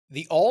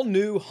The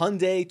all-new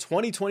Hyundai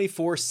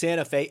 2024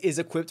 Santa Fe is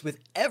equipped with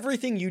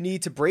everything you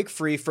need to break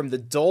free from the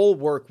dull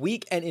work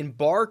week and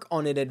embark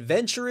on an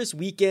adventurous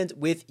weekend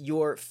with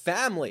your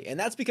family. And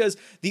that's because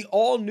the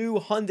all-new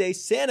Hyundai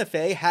Santa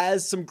Fe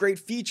has some great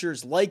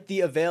features like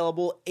the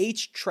available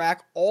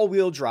H-Track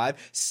all-wheel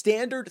drive,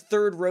 standard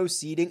third-row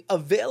seating,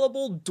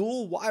 available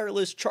dual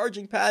wireless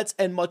charging pads,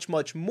 and much,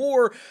 much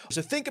more.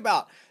 So think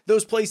about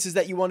those places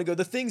that you want to go,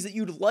 the things that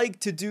you'd like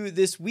to do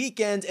this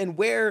weekend, and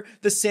where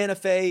the Santa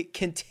Fe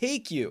can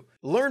take you.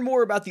 Learn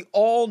more about the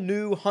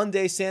all-new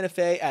Hyundai Santa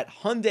Fe at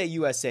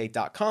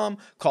HyundaiUSA.com.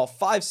 Call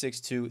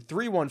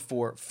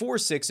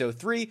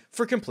 562-314-4603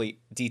 for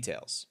complete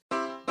details.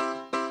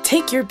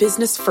 Take your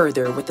business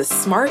further with the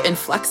smart and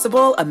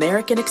flexible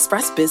American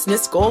Express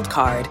Business Gold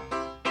Card.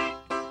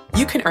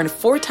 You can earn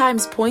 4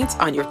 times points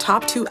on your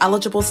top 2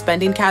 eligible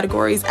spending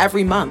categories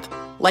every month,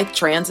 like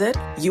transit,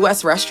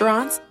 U.S.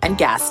 restaurants, and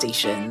gas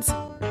stations.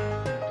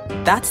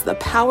 That's the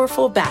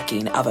powerful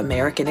backing of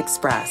American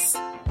Express.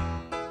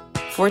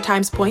 4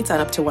 times points on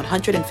up to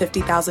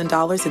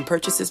 $150,000 in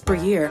purchases per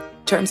year.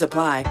 Terms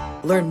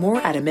apply. Learn more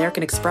at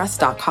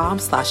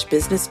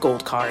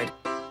americanexpress.com/businessgoldcard.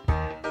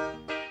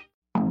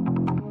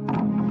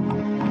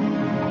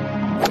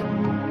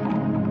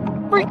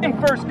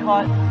 Freaking first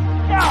cut.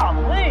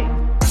 Golly.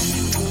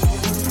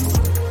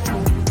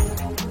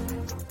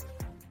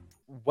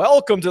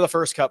 Welcome to the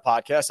First Cut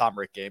Podcast. I'm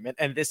Rick Gaiman,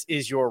 and this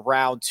is your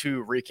round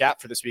 2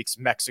 recap for this week's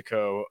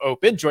Mexico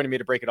Open. Joining me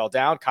to break it all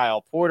down,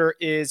 Kyle Porter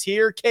is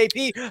here.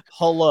 KP,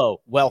 hello.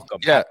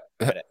 Welcome. Yeah.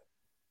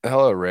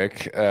 Hello,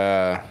 Rick. You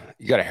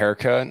got a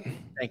haircut?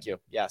 Thank you.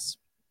 Yes.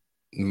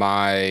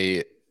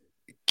 My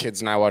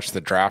kids and I watched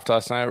the draft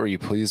last night. Were you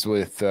pleased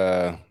with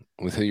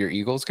who your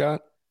Eagles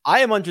got?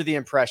 I am under the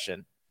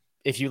impression,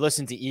 if you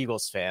listen to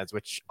Eagles fans,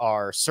 which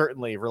are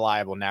certainly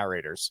reliable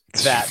narrators,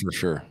 that for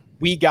sure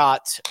we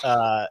got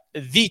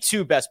the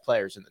 2 best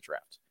players in the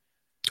draft.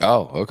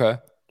 Oh, okay.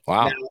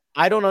 Wow. Now,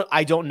 I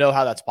don't know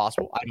how that's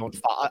possible. I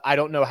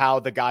don't know how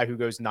the guy who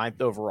goes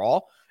 9th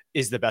overall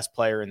is the best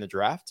player in the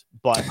draft,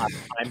 but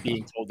I'm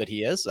being told that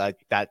he is. That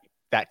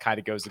kind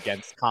of goes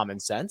against common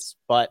sense,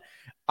 but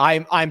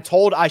I'm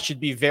told I should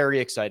be very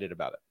excited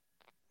about it.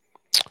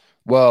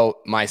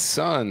 Well, my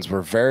sons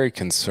were very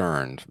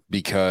concerned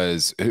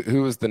because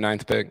who was the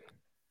 9th pick?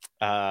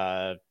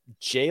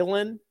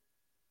 Jalen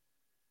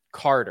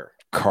Carter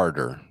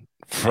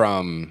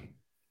from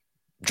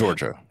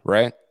Georgia,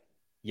 right?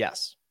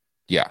 Yes.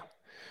 Yeah.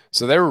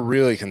 So they were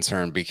really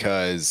concerned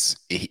because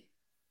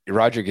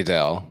Roger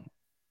Goodell,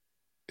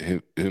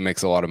 who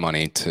makes a lot of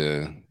money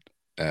to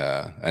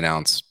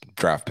announce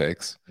draft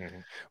picks,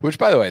 which,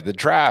 by the way, the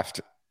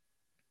draft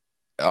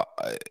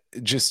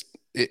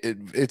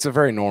it's a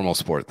very normal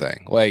sport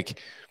thing.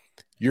 Like,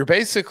 you're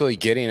basically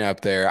getting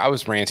up there. I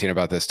was ranting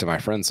about this to my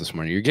friends this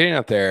morning. You're getting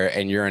up there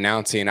and you're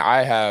announcing,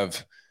 I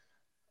have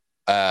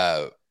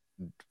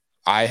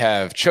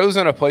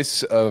chosen a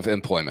place of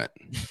employment.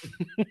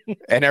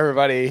 And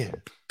everybody,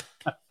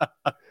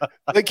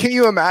 like, can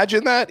you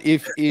imagine that?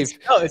 If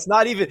no, it's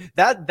not even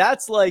that.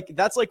 That's like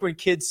when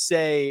kids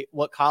say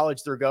what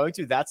college they're going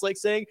to. That's like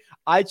saying,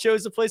 I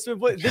chose a place of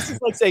employment. This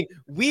is like saying,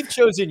 we've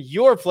chosen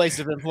your place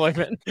of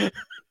employment.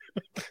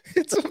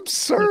 It's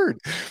absurd.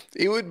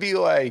 It would be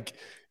like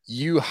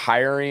you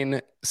hiring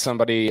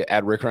somebody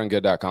at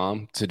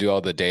rickrungood.com to do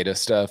all the data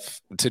stuff,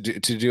 to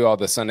do all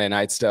the Sunday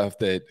night stuff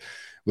that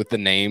with the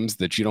names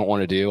that you don't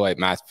want to do, like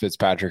Matt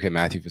Fitzpatrick and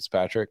Matthew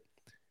Fitzpatrick,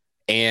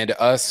 and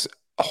us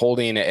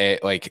holding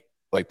like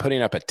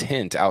putting up a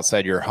tent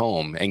outside your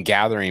home and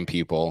gathering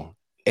people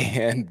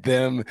and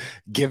them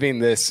giving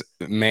this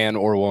man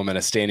or woman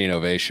a standing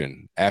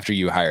ovation after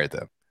you hired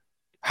them.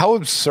 How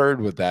absurd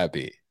would that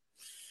be?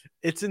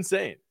 It's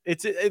insane.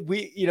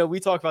 We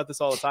talk about this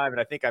all the time, and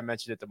I think I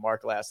mentioned it to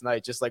Mark last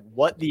night, just like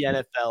what the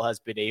NFL has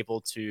been able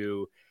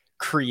to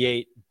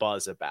create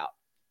buzz about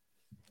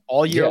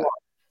all year long,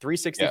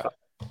 365. Yeah.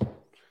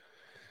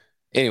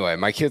 Anyway,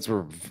 my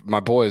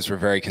boys were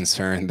very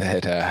concerned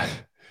that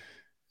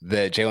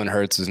Jalen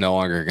Hurts is no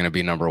longer going to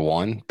be number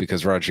 1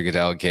 because Roger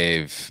Goodell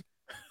gave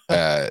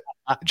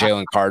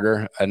Jalen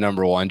Carter a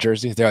number 1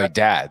 jersey. They're like,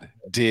 Dad,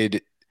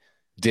 did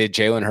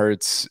Jalen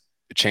Hurts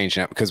change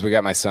now? Because we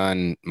got my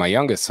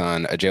youngest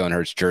son, a Jalen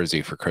Hurts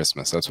jersey for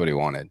Christmas. That's what he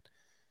wanted.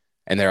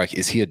 And they're like,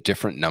 is he a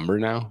different number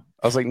now?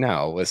 I was like,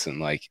 no, listen,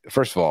 like,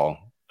 first of all,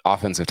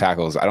 offensive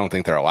tackles, I don't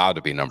think they're allowed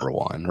to be number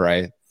 1,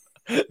 right?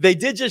 They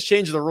did just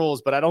change the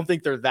rules, but I don't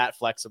think they're that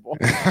flexible.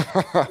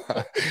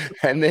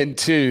 And then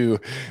 2,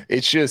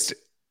 it's just,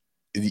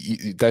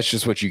 that's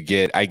just what you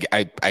get. I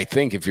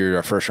think if you're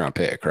a first round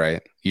pick,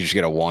 right, you just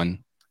get a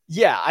 1.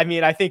 Yeah, I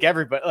mean, I think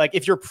everybody, like,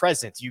 if you're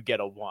present, you get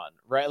a 1,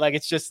 right? Like,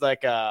 it's just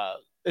like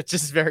it's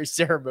just very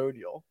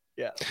ceremonial.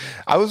 Yeah.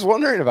 I was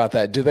wondering about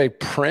that. Do they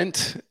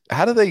print?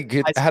 How do they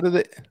get? I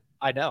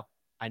know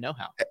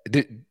how.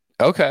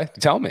 Okay,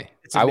 tell me.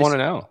 I want to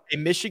know. A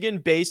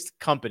Michigan-based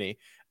company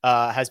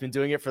has been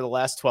doing it for the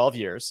last 12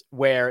 years,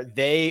 where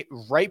they,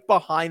 right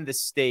behind the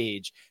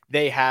stage,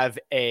 they have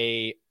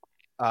a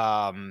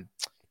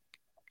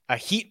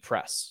heat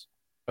press.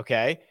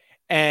 Okay.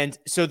 And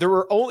so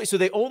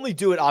they only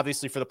do it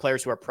obviously for the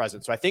players who are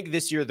present. So I think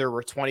this year there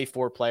were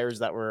 24 players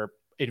that were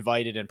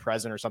invited and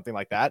present or something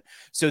like that.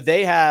 So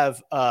they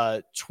have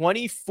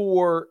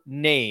 24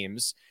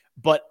 names,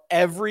 but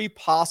every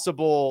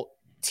possible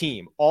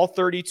team, all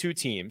 32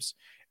 teams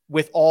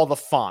with all the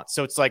fonts.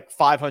 So it's like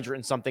 500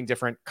 and something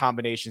different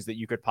combinations that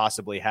you could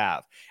possibly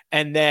have.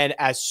 And then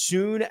as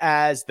soon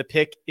as the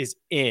pick is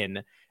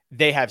in,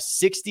 they have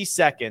 60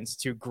 seconds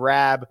to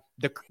grab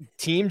the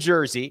team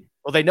jersey.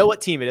 Well, they know what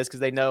team it is because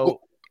they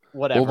know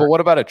whatever. Well, but what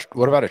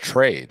about a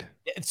trade?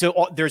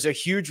 So there's a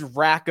huge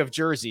rack of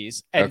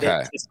jerseys, and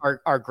they just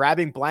are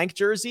grabbing blank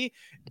jersey.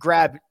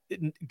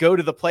 Go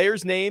to the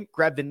player's name,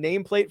 grab the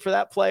nameplate for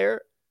that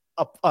player,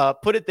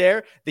 put it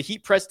there. The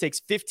heat press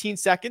takes 15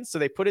 seconds, so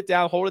they put it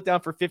down, hold it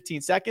down for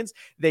 15 seconds.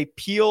 They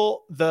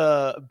peel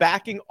the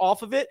backing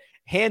off of it,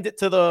 hand it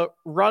to the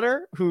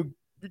runner who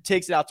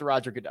takes it out to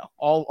Roger Goodell.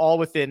 All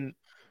within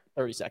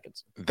 30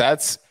 seconds.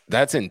 That's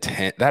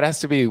intense. That has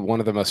to be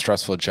one of the most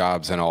stressful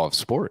jobs in all of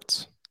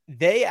sports.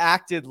 They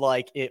acted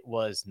like it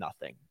was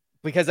nothing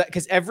because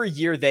every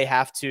year they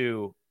have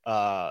to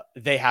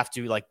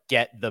like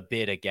get the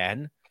bid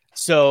again.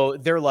 So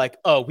they're like,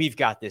 oh, we've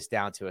got this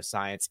down to a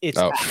science. It's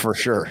for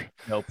sure.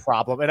 No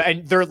problem.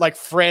 And they're like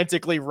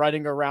frantically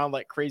running around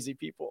like crazy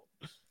people.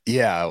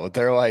 Yeah. Well,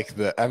 they're like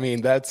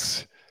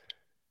that's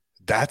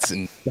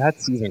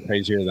even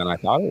crazier than I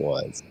thought it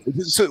was.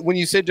 So when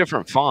you say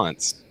different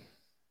fonts,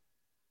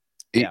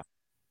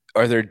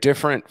 are there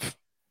different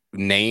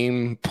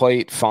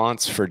nameplate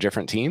fonts for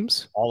different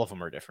teams? All of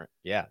them are different.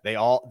 Yeah, they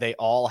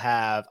all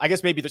have. I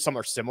guess maybe there's some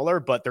are similar,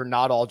 but they're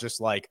not all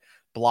just like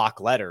block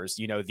letters.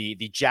 You know, the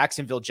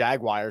Jacksonville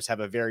Jaguars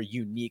have a very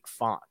unique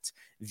font.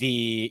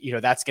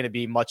 That's going to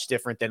be much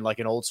different than like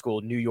an old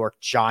school New York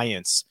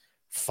Giants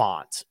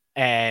font.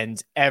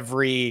 And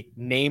every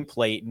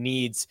nameplate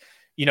needs,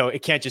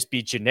 it can't just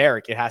be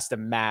generic. It has to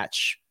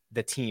match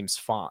the team's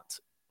font.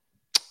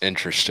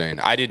 Interesting.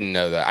 I didn't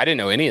know that. I didn't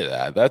know any of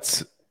that.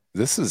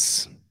 This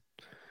is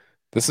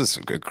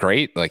a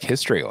great like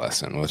history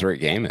lesson with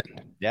Rick Gehman.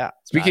 Yeah.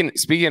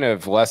 Speaking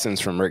of lessons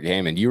from Rick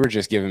Gehman, you were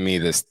just giving me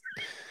this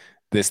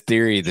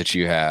theory that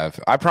you have.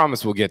 I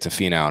promise we'll get to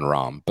Finau and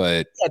Rahm,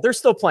 but yeah, they're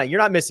still playing.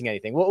 You're not missing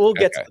anything. We'll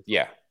get to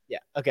yeah. Yeah.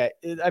 Okay.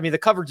 I mean, the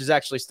coverage is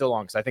actually still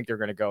on because I think they're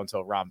going to go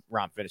until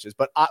Rahm finishes.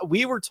 But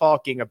we were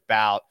talking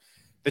about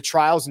the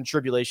trials and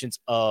tribulations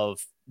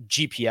of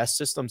GPS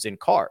systems in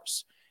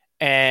cars.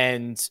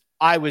 And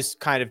I was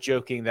kind of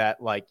joking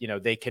that, like,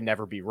 they can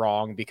never be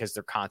wrong because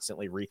they're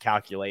constantly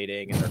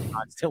recalculating and they're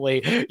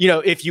constantly,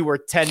 if you were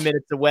 10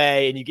 minutes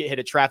away and you get hit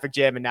a traffic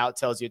jam and now it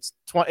tells you it's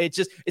 20,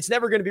 it's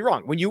never going to be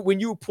wrong. When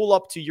you pull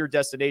up to your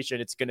destination,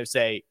 it's going to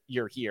say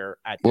you're here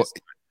at this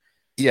time.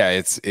 Yeah,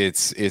 it's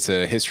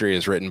a history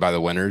is written by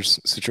the winners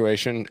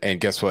situation. And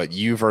guess what?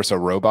 You versus a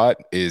robot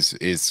is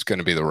going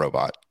to be the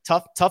robot.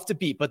 Tough to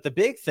beat. But the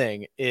big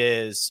thing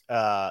is,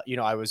 I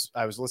was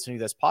listening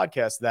to this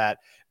podcast that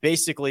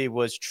basically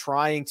was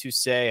trying to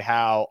say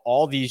how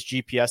all these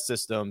GPS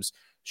systems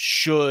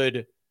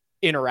should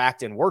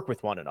interact and work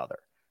with one another,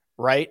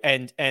 right?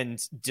 And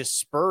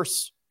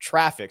disperse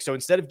traffic. So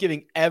instead of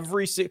giving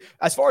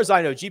as far as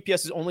I know,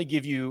 GPSs only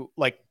give you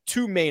like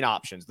two main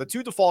options. The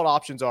two default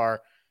options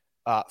are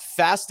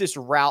fastest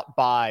route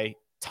by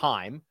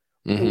time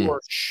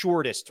or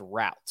shortest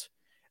route.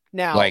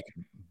 Now, like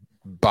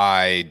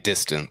by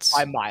distance,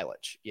 by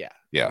mileage. Yeah.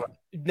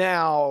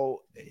 Now,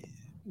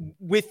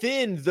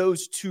 within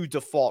those two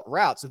default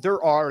routes,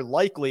 there are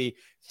likely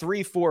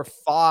 3, 4,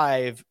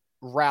 5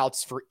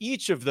 routes for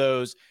each of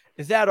those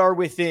that are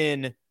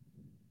within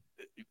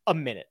a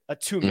minute,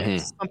 2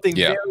 minutes, something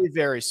very,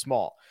 very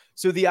small.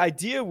 So the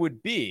idea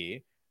would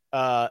be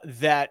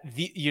that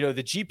the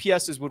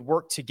GPSs would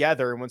work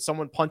together, and when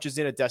someone punches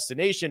in a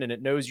destination and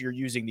it knows you're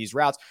using these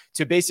routes,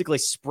 to basically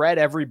spread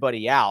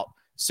everybody out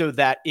so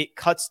that it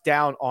cuts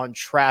down on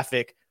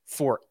traffic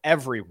for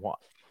everyone.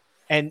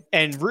 And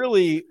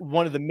really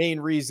one of the main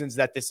reasons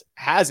that this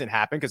hasn't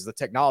happened, because the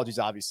technology is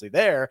obviously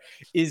there,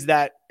 is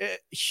that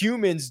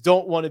humans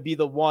don't want to be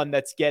the one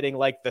that's getting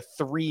like the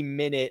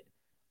 3-minute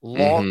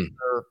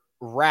longer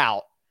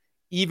route,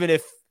 even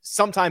if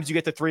sometimes you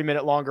get the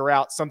 3-minute longer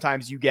route,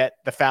 sometimes you get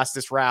the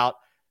fastest route.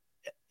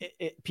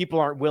 People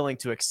aren't willing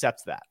to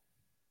accept that.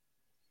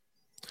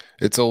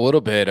 It's a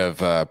little bit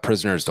of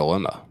prisoner's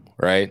dilemma,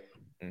 right?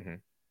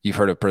 You've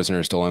heard of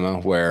prisoner's dilemma,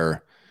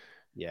 where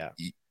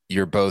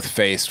you're both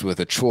faced with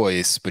a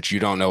choice, but you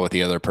don't know what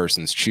the other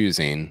person's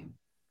choosing.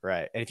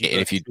 Right. And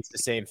if you choose the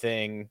same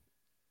thing,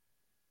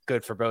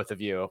 good for both of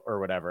you or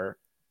whatever.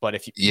 But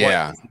if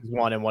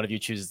one and one of you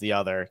chooses the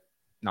other,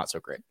 not so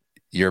great.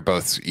 You're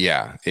both,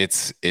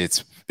 it's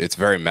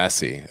very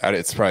messy.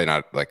 It's probably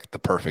not like the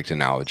perfect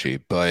analogy,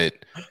 but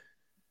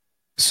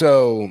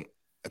so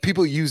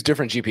people use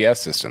different GPS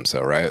systems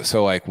though, right?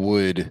 So like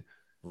would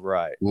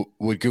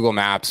Google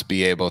Maps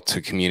be able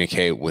to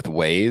communicate with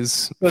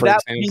Waze, so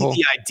that would be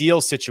the ideal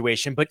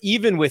situation, but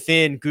even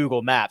within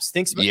Google Maps,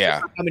 think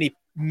about how many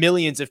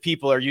millions of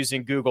people are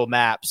using Google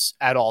Maps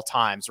at all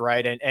times,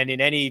 right? And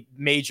in any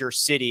major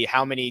city,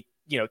 how many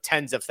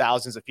tens of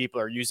thousands of people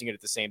are using it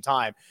at the same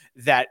time,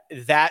 that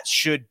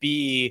should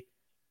be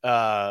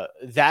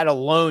that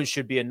alone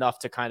should be enough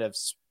to kind of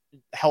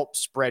help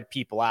spread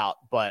people out.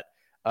 But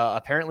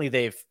apparently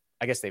they've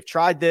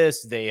tried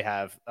this. They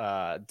have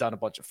done a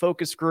bunch of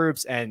focus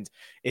groups, and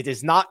it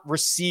is not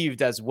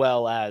received as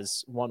well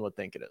as one would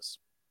think it is.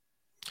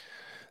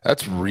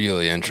 That's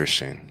really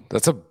interesting.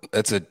 It's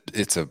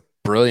a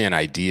brilliant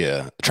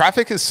idea.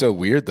 Traffic is so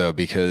weird though,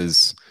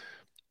 because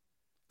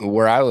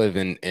where I live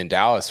in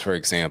Dallas, for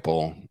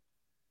example,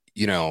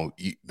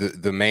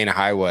 the main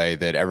highway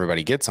that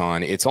everybody gets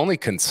on, it's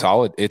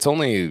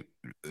only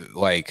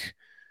like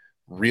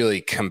really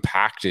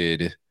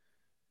compacted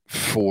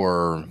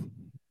for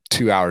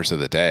 2 hours of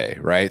the day,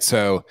 right?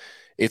 So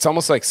it's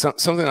almost like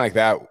something like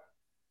that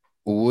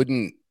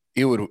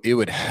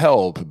would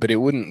help, but it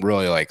wouldn't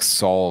really like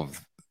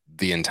solve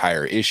the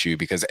entire issue,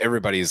 because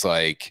everybody's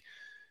like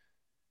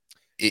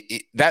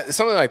that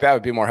something like that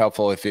would be more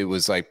helpful if it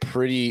was like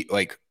pretty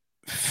like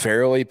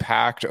fairly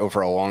packed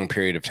over a long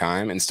period of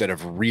time instead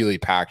of really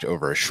packed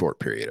over a short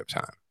period of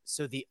time.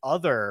 So the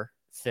other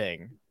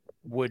thing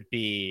would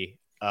be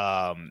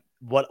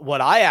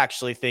what I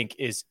actually think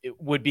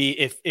would be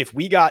if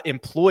we got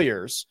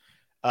employers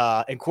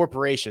and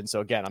corporations.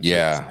 So again, I'm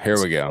sure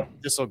here we go.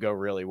 This will go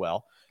really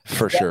well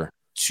for sure,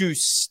 to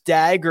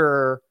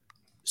stagger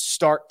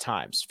start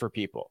times for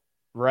people,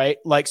 right?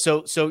 Like,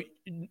 so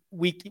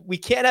we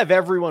can't have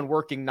everyone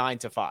working 9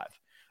 to 5,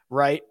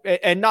 right?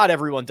 And not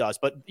everyone does,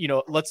 but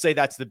let's say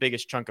that's the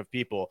biggest chunk of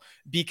people,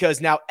 because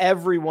now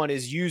everyone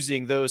is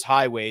using those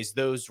highways,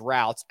 those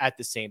routes at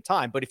the same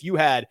time. But if you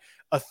had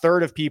a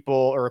third of people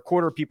or a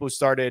quarter of people who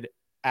started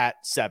at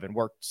 7,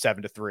 worked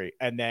 7 to 3,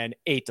 and then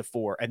 8 to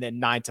 4, and then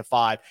 9 to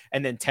 5,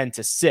 and then 10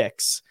 to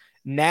 6,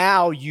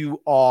 now you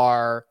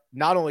are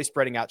not only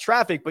spreading out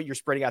traffic, but you're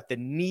spreading out the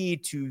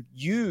need to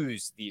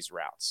use these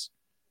routes.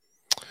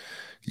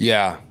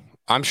 Yeah.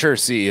 I'm sure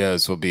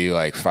CEOs will be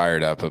like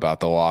fired up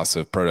about the loss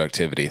of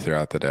productivity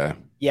throughout the day.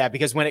 Yeah,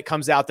 because when it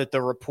comes out that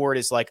the report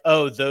is like,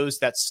 oh, those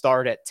that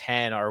start at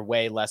 10 are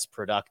way less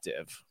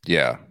productive.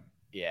 Yeah.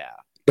 Yeah.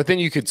 But then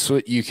you could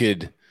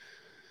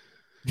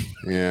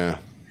yeah.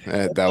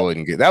 That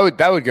wouldn't get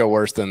that would go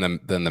worse than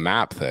the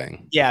map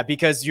thing. Yeah,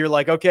 because you're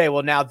like, okay,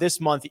 well now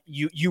this month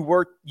you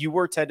work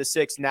 10 to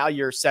 6, now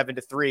you're 7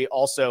 to 3.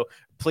 Also,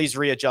 please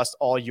readjust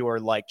all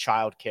your like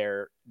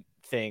childcare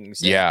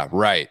things. Yeah,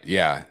 right.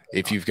 Yeah.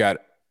 If you've got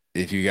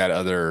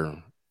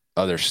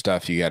other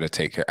stuff you got to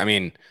take care. I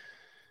mean,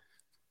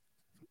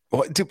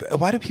 why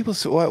do people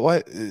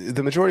why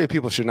the majority of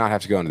people should not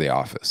have to go into the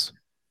office?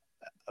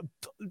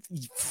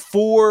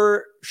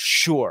 For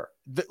sure.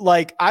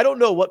 Like, I don't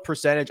know what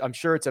percentage, I'm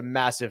sure it's a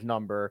massive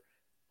number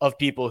of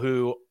people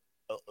who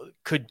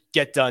could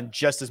get done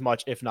just as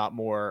much, if not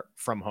more,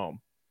 from home.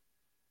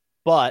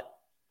 But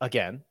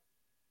again,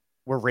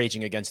 we're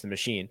raging against the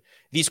machine.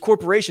 These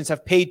corporations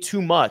have paid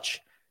too much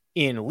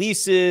in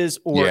leases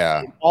or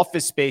in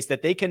office space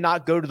that they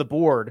cannot go to the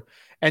board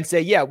and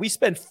say, yeah, we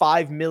spend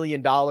 $5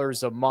 million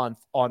a month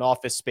on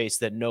office space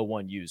that no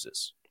one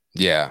uses.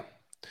 Yeah.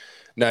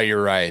 No,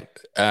 you're right.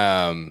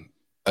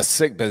 A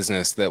sick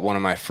business that one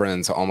of my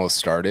friends almost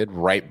started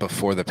right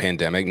before the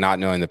pandemic, not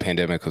knowing the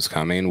pandemic was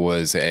coming,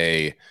 was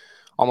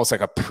almost like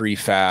a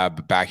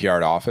prefab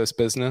backyard office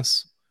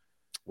business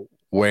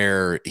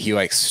where he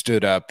like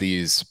stood up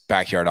these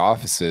backyard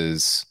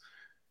offices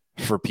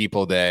for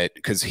people that,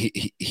 because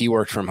he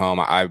worked from home,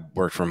 I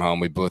worked from home,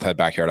 we both had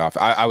backyard office.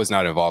 I was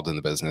not involved in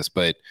the business,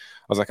 but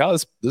I was like, oh,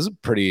 this is a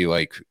pretty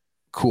like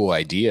cool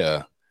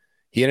idea.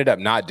 He ended up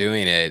not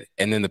doing it,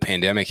 and then the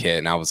pandemic hit,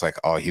 and I was like,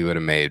 "Oh, he would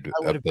have made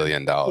 $1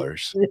 billion."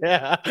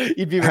 Yeah,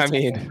 you'd be. I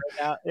mean, right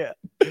now. Yeah,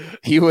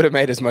 he would have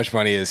made as much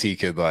money as he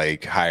could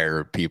like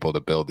hire people to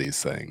build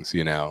these things.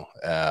 Anyway,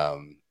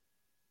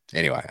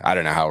 I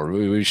don't know how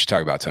we should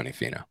talk about Tony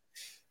Finau.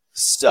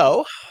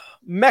 So,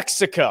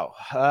 Mexico,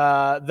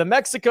 the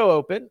Mexico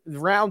Open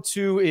round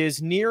 2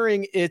 is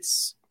nearing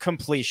its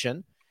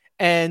completion,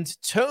 and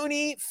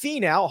Tony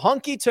Finau,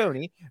 Hunky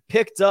Tony,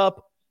 picked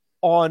up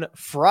on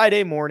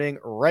Friday morning,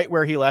 right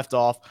where he left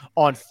off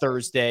on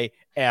Thursday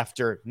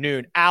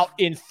afternoon. Out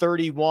in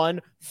 31,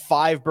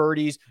 5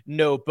 birdies,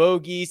 no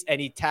bogeys, and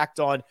he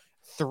tacked on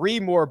 3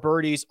 more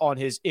birdies on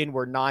his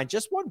inward 9.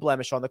 Just one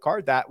blemish on the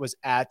card. That was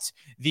at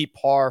the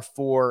par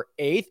 4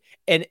 8th,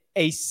 and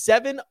a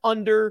 7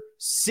 under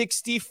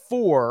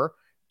 64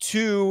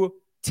 to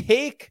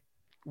take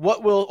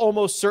what will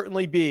almost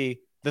certainly be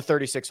the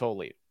 36-hole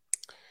lead.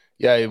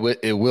 Yeah,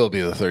 it will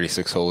be the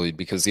 36-hole lead,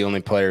 because the only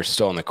player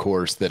still on the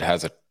course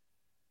that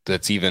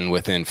that's even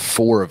within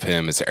 4 of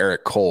him is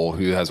Eric Cole,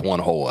 who has 1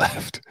 hole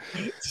left.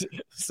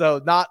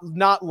 So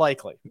not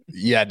likely.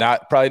 Yeah,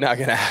 probably not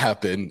going to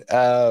happen.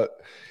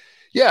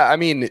 Yeah, I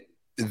mean,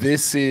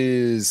 this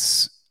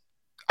is.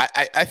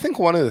 I think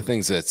one of the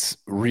things that's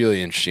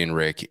really interesting,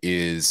 Rick,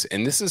 is,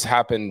 and this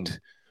happens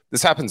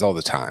all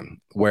the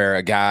time, where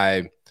a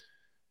guy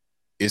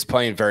is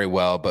playing very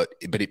well, but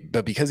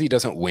because he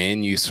doesn't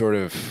win, you sort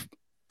of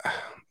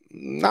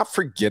not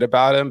forget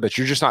about him, but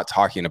you're just not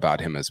talking about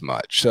him as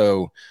much.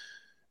 So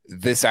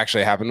this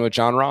actually happened with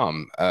John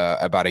Rahm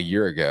about a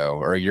year ago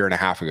or a year and a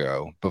half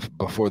ago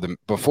before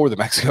the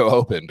Mexico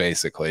Open.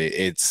 Basically,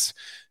 it's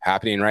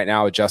happening right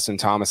now with Justin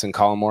Thomas and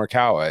Colin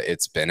Morikawa.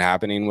 It's been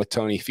happening with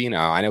Tony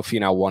Finau. I know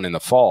Finau won in the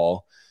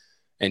fall,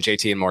 and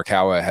JT and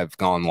Morikawa have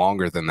gone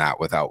longer than that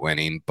without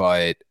winning.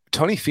 But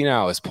Tony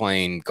Finau is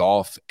playing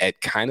golf at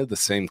kind of the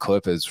same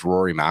clip as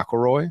Rory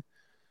McIlroy,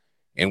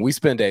 and we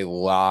spend a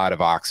lot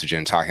of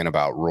oxygen talking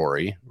about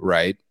Rory,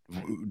 right?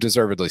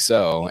 Deservedly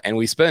so. And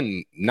we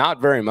spend not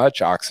very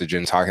much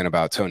oxygen talking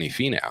about Tony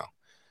Finau.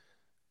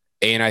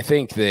 And I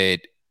think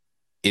that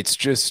it's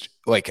just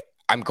like,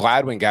 I'm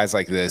glad when guys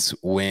like this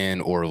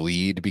win or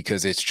lead,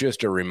 because it's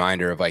just a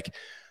reminder of like,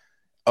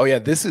 oh yeah,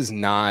 this is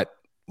not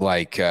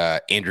like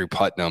Andrew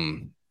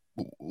Putnam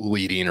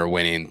leading or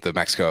winning the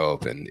Mexico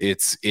Open.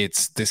 It's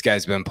this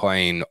guy's been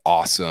playing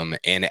awesome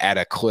and at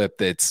a clip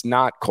that's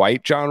not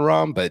quite John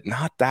Rahm, but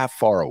not that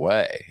far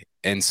away.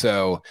 And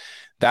so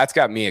that's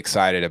got me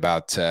excited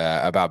about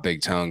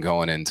Big Tone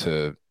going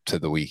into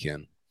the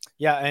weekend.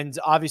 Yeah, and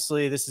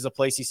obviously this is a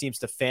place he seems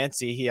to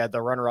fancy. He had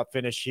the runner-up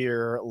finish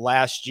here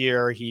last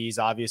year. He's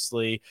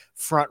obviously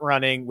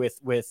front-running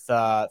with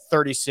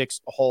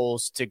 36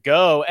 holes to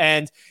go.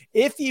 And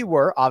if he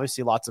were,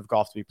 obviously lots of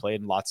golf to be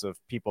played and lots of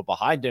people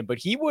behind him, but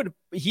he would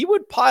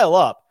pile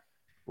up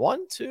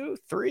 1, 2,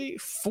 3,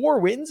 4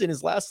 wins in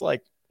his last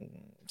like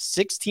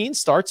 16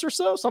 starts or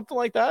so, something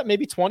like that,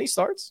 maybe 20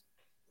 starts.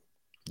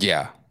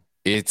 Yeah,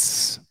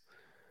 it's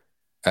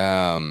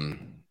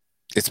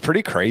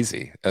pretty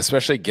crazy,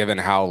 especially given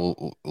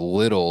how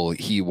little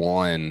he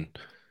won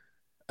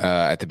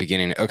at the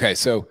beginning. Okay,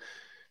 so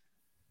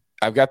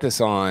I've got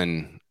this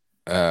on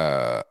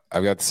Data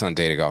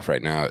Golf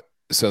right now.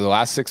 So the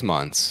last 6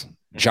 months,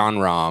 John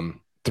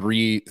Rahm,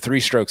 three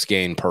strokes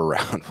gained per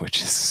round,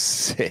 which is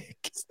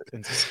sick.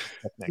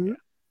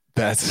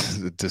 That's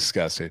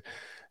disgusting.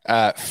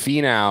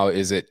 Finau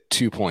is at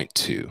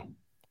 2.2,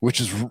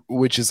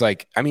 which is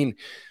like, I mean,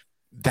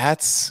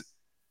 that's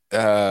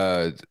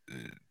like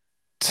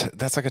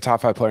a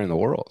top 5 player in the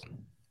world.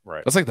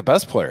 Right. That's like the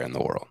best player in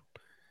the world.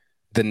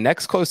 The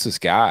next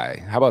closest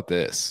guy, how about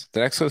this?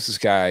 The next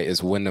closest guy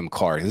is Wyndham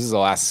Clark. This is the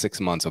last 6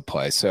 months of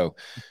play. So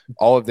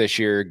all of this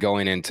year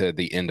going into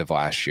the end of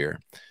last year.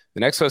 The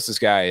next closest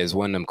guy is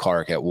Wyndham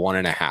Clark at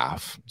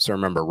 1.5. So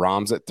remember,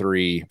 Rahm's at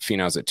 3,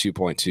 Finau's at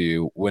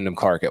 2.2, Wyndham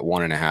Clark at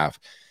 1.5.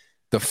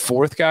 The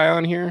fourth guy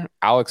on here,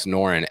 Alex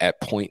Noren at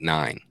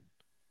 0.9.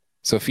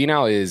 So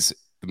Finau is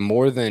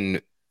more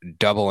than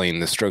doubling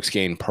the strokes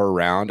gained per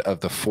round of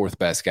the fourth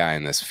best guy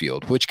in this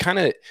field, which kind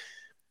of,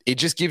 it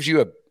just gives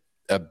you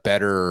a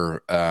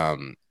better,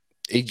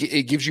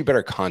 it gives you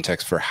better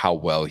context for how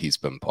well he's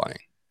been playing.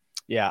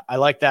 Yeah, I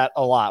like that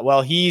a lot.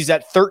 Well, he's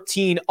at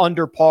 13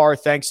 under par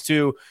thanks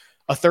to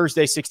a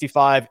Thursday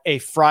 65, a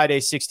Friday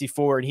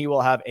 64, and he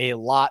will have a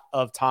lot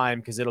of time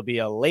because it'll be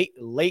a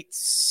late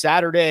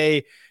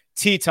Saturday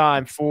tee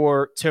time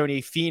for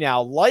Tony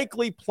Finau,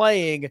 likely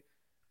playing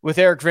with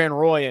Eric Van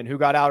Rooyen, who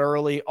got out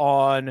early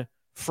on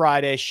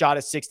Friday, shot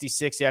at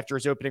 66 after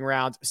his opening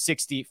round,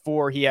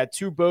 64. He had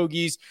 2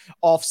 bogeys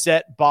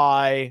offset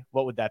by,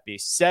 what would that be?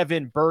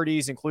 7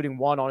 birdies, including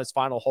one on his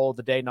final hole of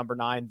the day, number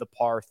 9, the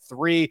par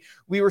 3.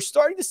 We were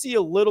starting to see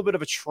a little bit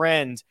of a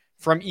trend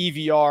from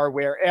EVR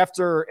where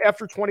after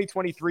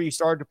 2023, he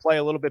started to play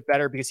a little bit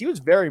better because he was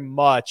very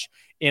much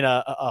in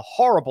a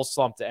horrible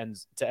slump to end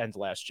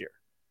last year.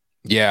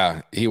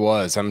 Yeah, he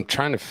was. I'm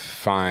trying to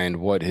find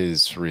what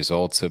his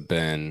results have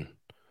been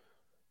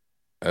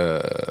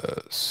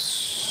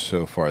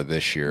so far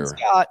this year.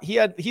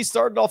 He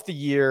started off the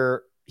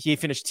year. He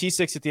finished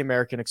T6 at the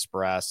American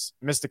Express,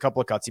 missed a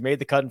couple of cuts. He made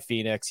the cut in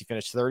Phoenix. He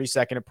finished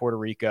 32nd at Puerto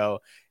Rico.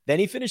 Then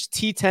he finished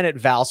T10 at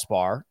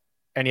Valspar,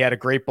 and he had a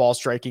great ball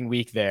striking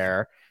week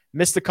there.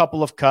 Missed a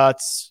couple of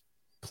cuts,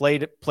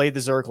 played the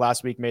Zurich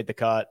last week, made the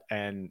cut,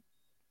 and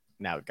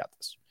now we've got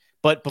this.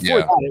 But before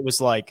that, it was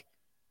like,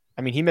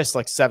 I mean, he missed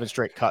like 7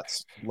 straight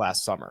cuts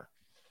last summer.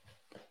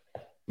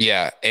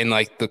 Yeah, and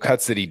like the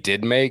cuts that he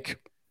did make,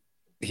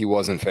 he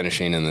wasn't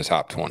finishing in the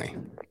top 20.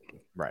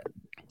 Right.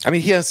 I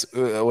mean, he has,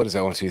 what is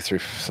that, 1, 2, 3,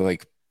 so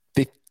like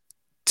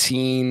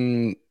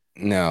 10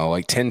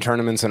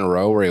 tournaments in a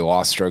row where he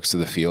lost strokes to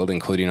the field,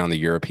 including on the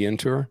European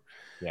Tour.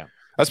 Yeah.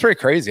 That's pretty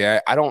crazy.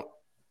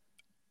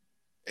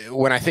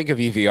 When I think of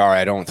EVR,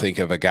 I don't think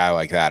of a guy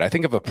like that. I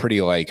think of a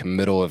pretty like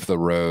middle of the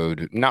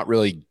road, not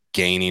really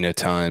gaining a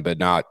ton, but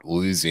not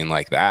losing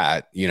like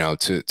that,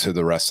 to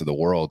the rest of the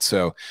world.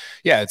 So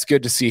yeah, it's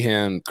good to see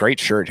him. Great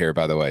shirt here,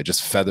 by the way,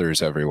 just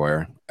feathers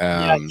everywhere.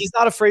 Yeah, he's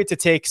not afraid to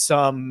take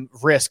some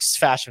risks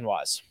fashion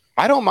wise.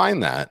 I don't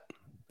mind that.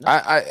 No.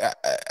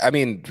 I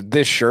mean,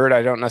 this shirt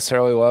I don't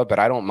necessarily love, but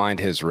I don't mind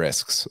his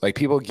risks. Like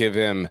people give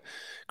him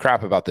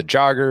crap about the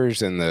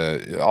joggers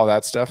and all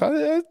that stuff.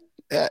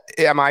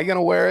 Am I going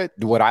to wear it?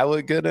 Would I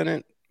look good in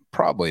it?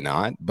 Probably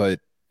not,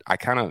 but I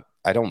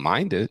don't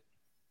mind it.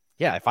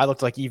 Yeah, if I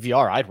looked like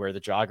EVR, I'd wear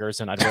the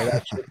joggers and I'd wear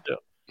that shirt too.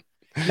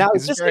 Now,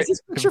 is this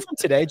picture from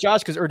today,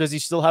 Josh? Or does he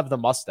still have the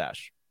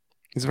mustache?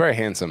 He's a very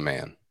handsome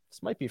man.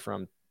 This might be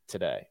from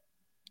today.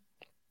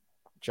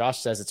 Josh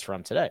says it's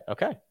from today.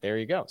 Okay, there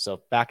you go.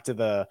 So back to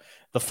the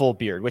full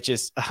beard, which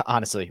is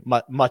honestly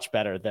much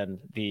better than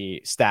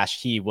the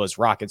stash he was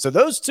rocking. So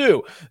those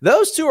two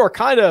are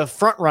kind of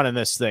front running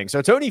this thing.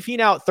 So Tony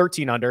Finau at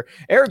 13 under,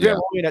 Eric Van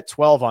Rooyen at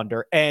 12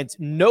 under, and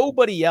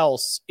nobody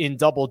else in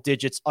double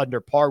digits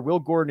under par. Will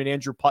Gordon and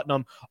Andrew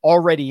Putnam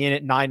already in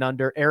at 9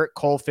 under. Eric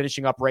Cole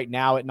finishing up right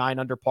now at 9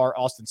 under par.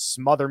 Austin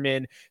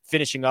Smotherman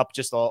finishing up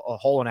just a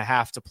hole and a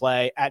half to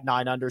play at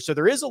 9 under. So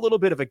there is a little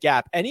bit of a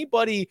gap.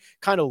 Anybody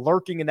kind of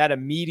lurking in that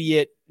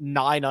immediate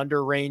 9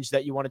 under range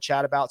that you want to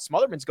chat about?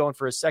 Smotherman's going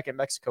for his second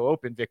Mexico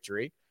Open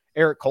victory.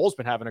 Eric Cole's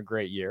been having a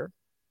great year.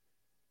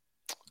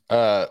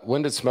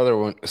 When did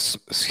Smotherman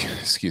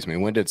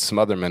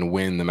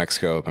win the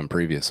Mexico Open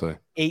previously?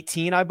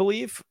 18, I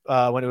believe,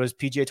 when it was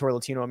PGA Tour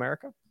Latino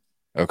America.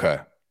 Okay.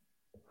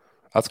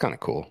 That's kind of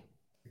cool.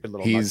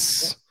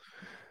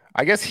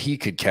 I guess he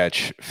could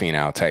catch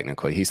Finau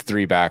technically. He's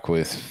 3 back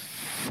with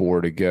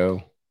 4 to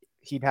go.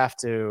 He would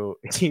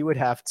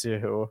have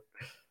to.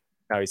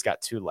 No, he's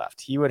got 2 left.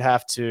 He would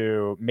have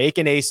to make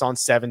an ace on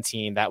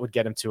 17. That would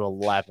get him to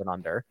 11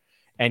 under.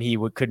 And he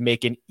could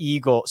make an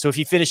eagle. So if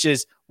he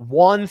finishes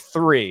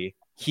 1-3,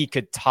 he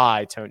could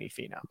tie Tony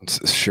Finau.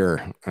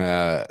 Sure.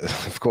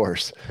 Of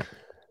course.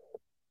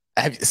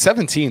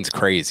 17's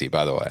crazy,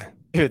 by the way.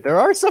 Dude, there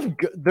are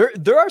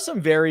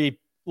some very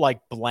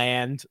like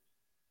bland,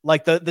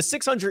 like the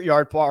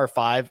 600-yard par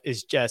 5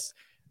 is just,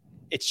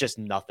 it's just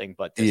nothing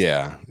but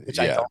this, which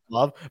I don't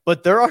love.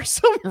 But there are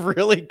some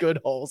really good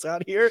holes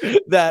out here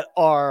that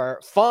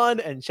are fun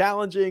and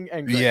challenging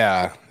and great.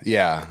 Yeah.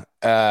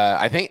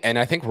 I think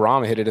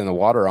Rahm hit it in the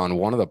water on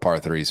one of the par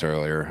 3s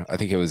earlier. I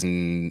think it was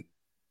 10,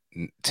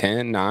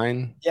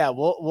 9. Yeah,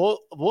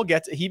 we'll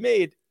get to. He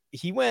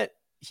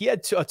had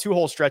a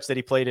 2-hole stretch that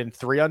he played in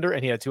 3 under,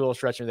 and he had a 2-hole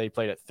stretch that he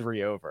played at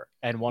 3 over,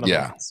 and one of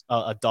them was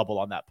a double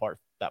on that part.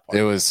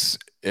 It was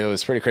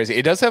pretty crazy.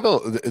 It does have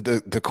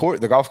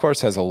the golf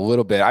course has a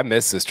little bit. I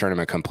missed this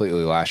tournament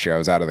completely last year. I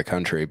was out of the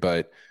country,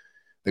 but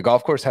the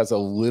golf course has a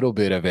little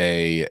bit of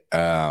a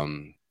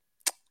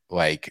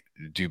like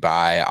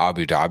Dubai,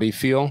 Abu Dhabi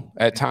feel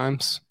at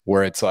times,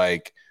 where it's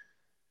like,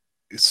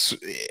 it's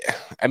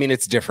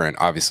different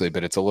obviously,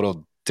 but it's a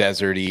little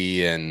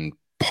deserty and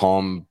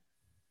palm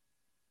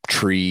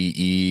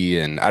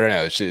tree-y, and I don't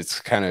know. It's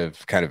kind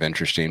of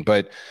interesting,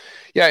 but.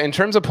 Yeah, in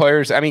terms of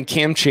players, I mean,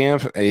 Cam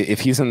Champ, if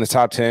he's in the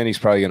top 10, he's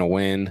probably going to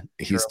win.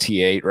 He's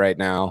T8 right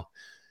now.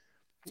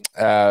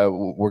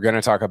 We're going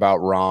to talk about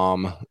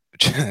Rahm.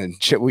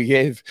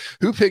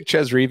 Who picked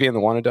Ches Reavie in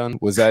the one and done?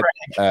 Was that?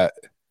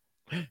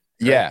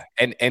 Yeah,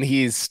 and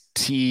he's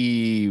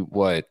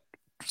T7?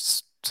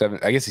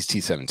 I guess he's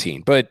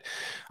T17. But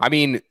I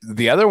mean,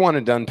 the other one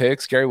and done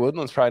picks, Gary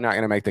Woodland's probably not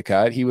going to make the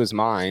cut. He was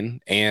mine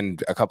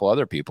and a couple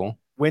other people.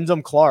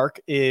 Wyndham Clark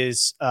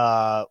is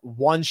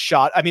one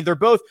shot. I mean, they're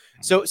both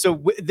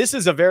this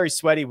is a very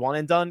sweaty one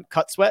and done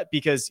cut sweat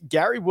because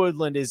Gary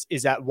Woodland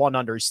is at 1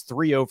 under. He's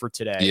 3 over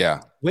today.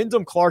 Yeah.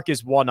 Wyndham Clark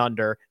is 1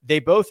 under. They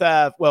both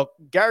have,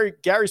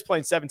 Gary's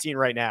playing 17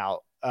 right now.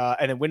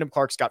 And then Wyndham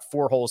Clark's got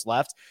 4 holes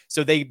left.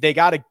 So they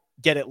got to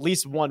get at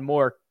least one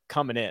more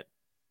coming in.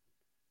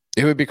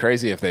 It would be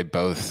crazy if they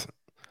both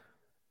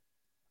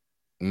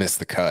missed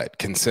the cut,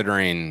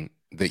 considering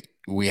that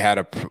we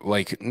had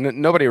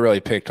nobody really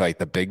picked like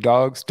the big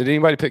dogs. Did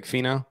anybody pick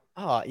Finau?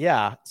 Oh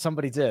yeah,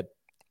 somebody did.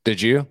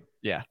 Did you?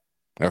 Yeah.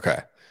 Okay.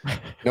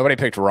 Nobody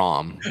picked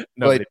Rahm.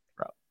 Nobody picked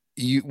Rahm.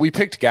 We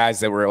picked guys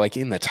that were like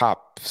in the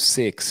top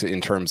 6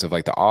 in terms of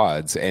like the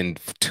odds, and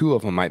 2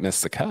 of them might miss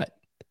the cut.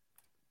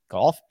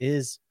 Golf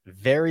is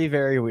very,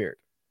 very weird.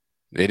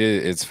 It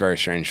is. It's very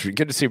strange.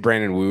 Good to see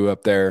Brandon Wu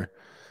up there.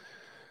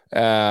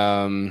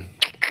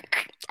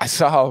 I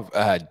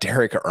saw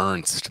Derek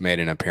Ernst made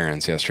an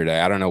appearance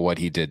yesterday. I don't know what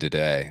he did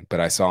today,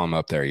 but I saw him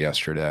up there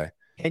yesterday.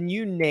 Can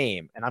you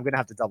name, and I'm going to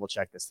have to double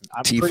check this.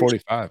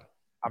 T45.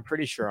 I'm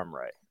pretty sure I'm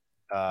right.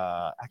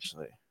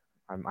 Actually,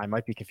 I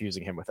might be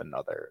confusing him with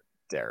another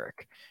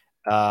Derek.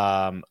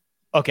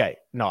 Okay.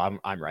 No,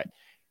 I'm right.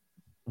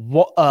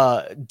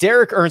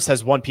 Derek Ernst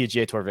has 1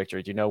 PGA Tour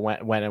victory. Do you know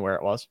when and where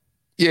it was?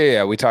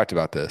 Yeah. We talked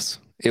about this.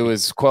 It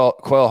was Quail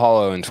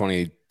Hollow in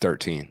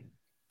 2013.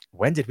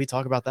 When did we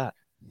talk about that?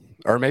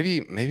 Or maybe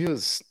it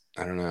was,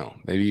 I don't know.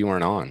 Maybe you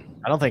weren't on.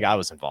 I don't think I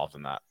was involved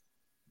in that.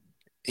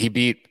 He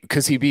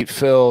beat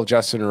Phil,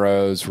 Justin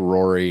Rose,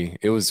 Rory.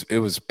 It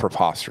was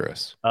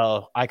preposterous.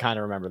 Oh, I kind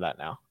of remember that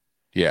now.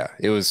 Yeah,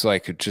 it was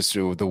like just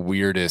the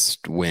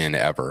weirdest win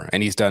ever.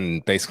 And he's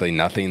done basically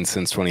nothing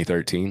since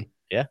 2013.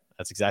 Yeah,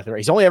 that's exactly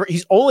right.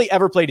 He's only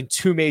ever played in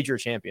 2 major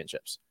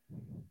championships.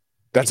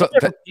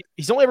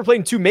 He's only ever played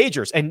in 2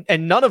 majors, and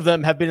none of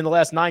them have been in the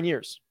last 9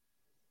 years.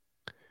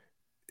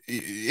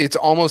 It's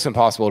almost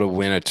impossible to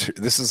win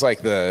this is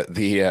like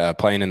the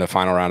playing in the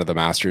final round of the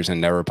Masters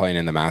and never playing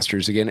in the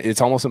Masters again.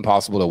 It's almost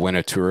impossible to win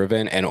a tour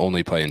event and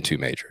only play in 2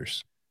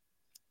 majors.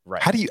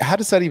 Right. How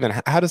does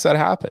that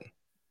happen?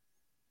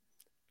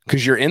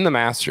 Because you're in the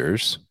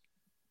Masters.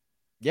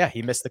 Yeah,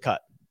 he missed the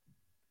cut.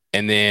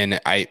 And then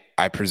I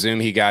presume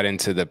he got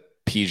into the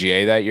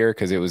PGA that year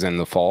because it was in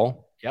the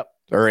fall. Yep.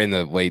 Or in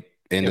the late.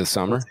 into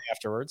summer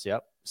afterwards.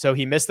 Yep. So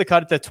he missed the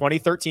cut at the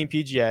 2013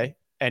 PGA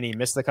and he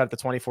missed the cut at the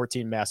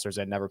 2014 Masters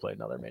and never played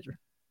another major.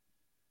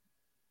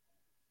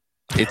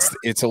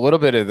 It's a little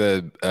bit of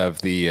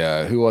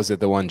the who was it?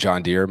 The one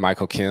John Deere,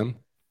 Michael Kim.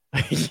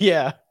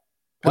 Yeah.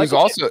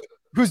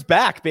 Who's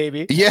back,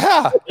 baby.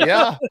 Yeah.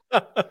 Yeah.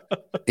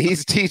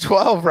 He's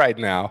T12 right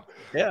now.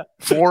 Yeah.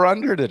 4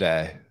 under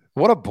today.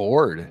 What a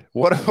board.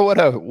 What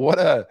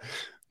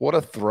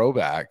a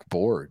throwback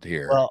board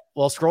here.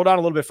 Well, scroll down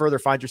a little bit further.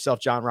 Find yourself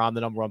John Rahm,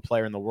 the number 1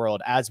 player in the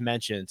world. As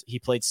mentioned, he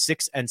played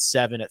 6 and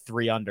 7 at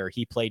 3 under.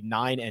 He played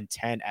 9 and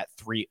 10 at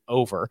 3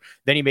 over.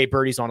 Then he made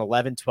birdies on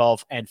 11,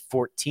 12, and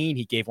 14.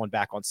 He gave one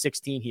back on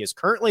 16. He is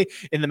currently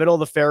in the middle of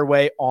the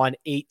fairway on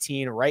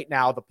 18. Right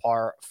now, the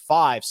par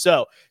 5.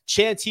 So,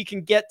 chance he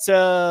can get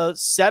to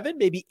 7,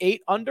 maybe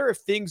 8 under if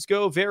things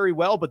go very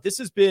well. But this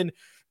has been,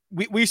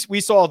 we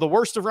saw the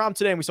worst of Rahm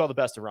today, and we saw the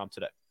best of Rahm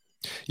today.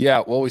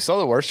 Yeah, well, we saw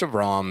the worst of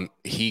Rahm.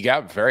 He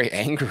got very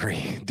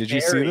angry. Did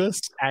you see this?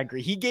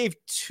 Angry. He gave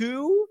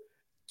two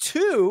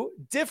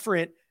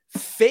different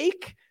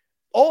fake,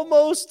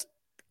 almost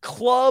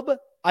club.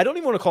 I don't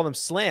even want to call them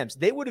slams.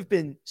 They would have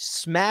been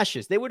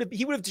smashes. He would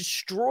have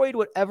destroyed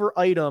whatever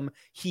item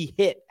he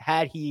hit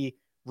had he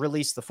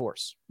released the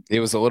force. It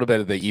was a little bit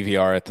of the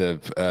EVR at the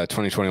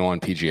 2021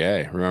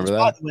 PGA. Remember that?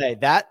 By the way,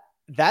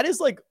 that is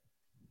like,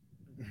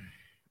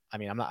 I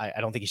mean, I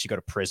don't think he should go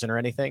to prison or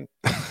anything,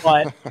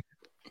 but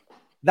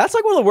that's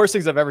like one of the worst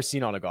things I've ever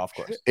seen on a golf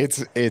course.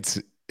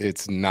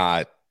 It's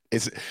not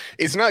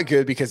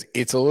good because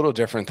it's a little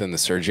different than the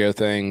Sergio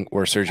thing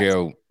where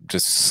Sergio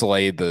just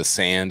slayed the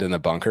sand in the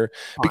bunker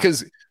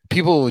because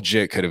people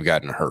legit could have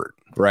gotten hurt,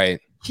 right?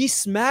 He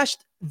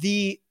smashed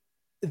the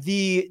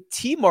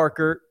tee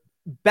marker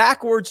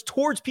backwards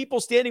towards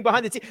people standing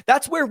behind the tee.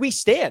 That's where we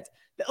stand.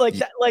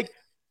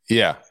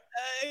 Yeah.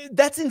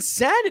 That's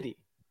insanity.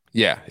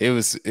 Yeah, it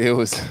was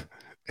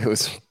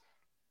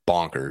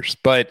bonkers.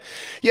 But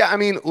yeah, I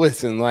mean,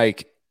 listen,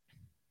 like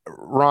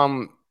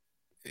Rahm,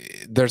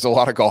 there's a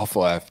lot of golf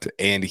left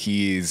and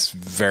he's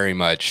very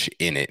much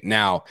in it.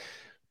 Now,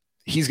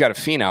 he's got a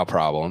Finau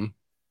problem,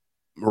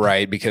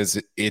 right?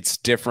 Because it's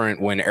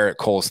different when Eric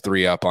Cole's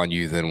 3 up on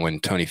you than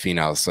when Tony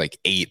Finau's like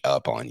 8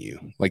 up on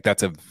you. Like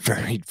that's a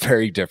very,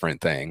 very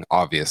different thing,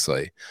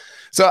 obviously.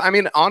 So, I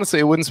mean, honestly,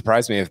 it wouldn't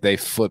surprise me if they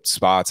flipped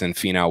spots and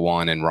Finau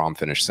won and Rahm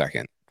finished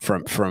second.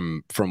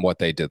 From what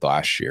they did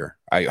last year.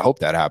 I hope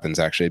that happens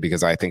actually,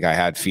 because I think I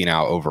had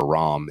Finau over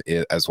Rahm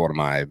as one of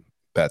my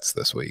bets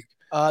this week.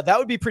 That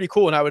would be pretty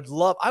cool. And I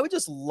would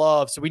just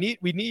love, so we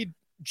need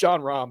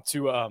John Rahm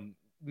to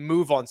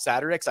move on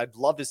Saturday. Cause I'd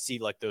love to see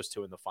like those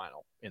two in the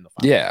final.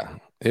 Yeah,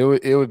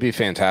 it would be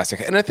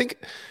fantastic. And I think,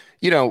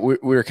 we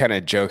were kind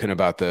of joking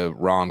about the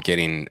Rahm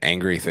getting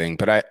angry thing,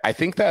 but I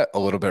think that a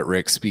little bit,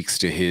 Rick, speaks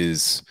to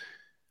his,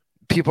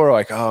 people are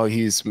like, oh,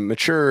 he's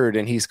matured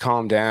and he's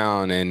calmed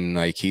down and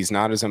like he's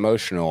not as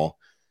emotional.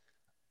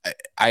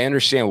 I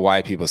understand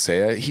why people say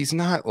that. He's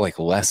not like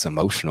less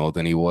emotional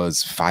than he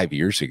was 5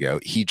 years ago.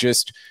 He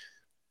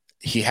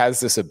has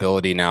this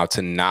ability now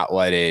to not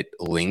let it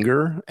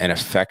linger and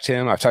affect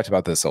him. I've talked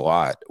about this a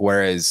lot.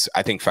 Whereas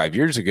I think 5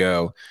 years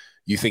ago,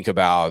 you think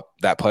about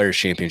that Players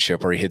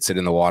Championship where he hits it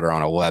in the water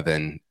on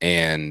 11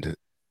 and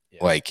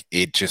like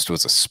it just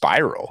was a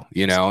spiral,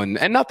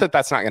 and not that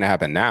that's not going to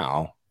happen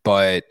now,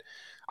 but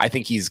I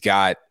think he's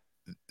got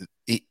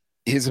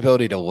his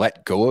ability to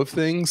let go of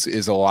things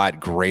is a lot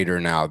greater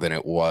now than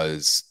it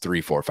was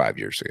 3, 4, 5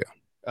 years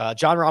ago.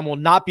 John Rahm will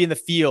not be in the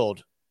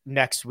field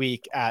next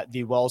week at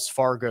the Wells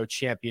Fargo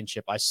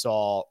Championship. I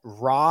saw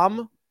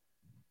Rahm,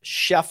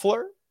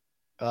 Scheffler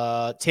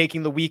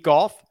taking the week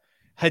off.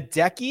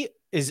 Hideki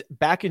is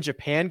back in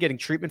Japan getting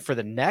treatment for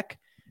the neck,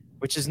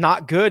 which is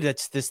not good.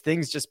 This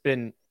thing's just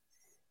been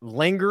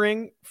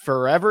lingering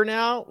forever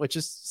now, which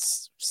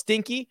is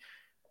stinky.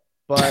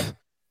 But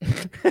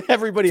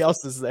everybody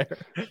else is there.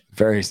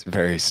 Very,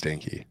 very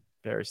stinky.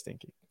 Very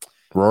stinky.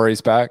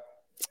 Rory's back.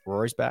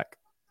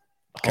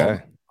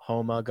 Okay.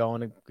 Homa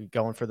going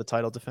for the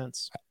title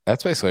defense.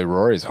 That's basically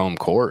Rory's home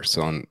course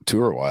on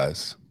tour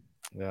wise.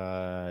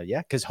 Yeah,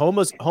 because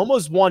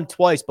Homa's won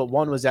twice, but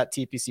one was at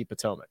TPC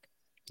Potomac.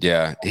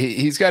 Yeah,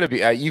 he's got to be.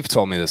 You've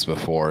told me this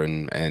before,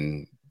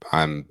 and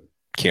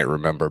can't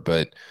remember,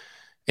 but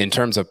in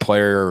terms of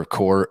player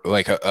core,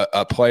 like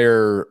a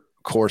player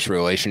course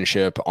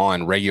relationship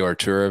on regular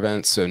tour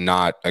events, so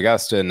not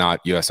Augusta, not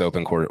US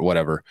Open court,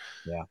 whatever.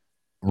 Yeah,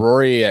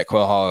 Rory at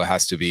Quail Hollow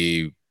has to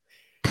be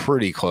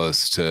pretty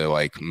close to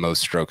like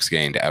most strokes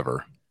gained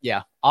ever.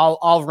 Yeah,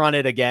 I'll run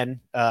it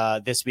again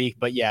this week,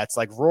 but yeah, it's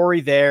like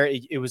Rory there.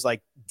 It was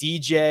like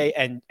DJ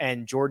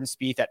and Jordan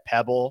Spieth at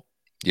Pebble.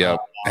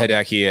 Yep,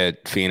 Hideki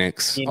at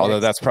Phoenix,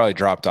 although that's probably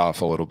dropped off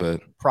a little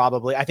bit.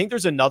 Probably, I think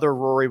there's another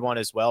Rory one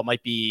as well. It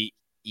might be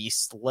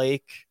East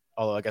Lake,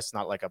 although I guess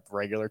not like a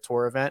regular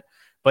tour event.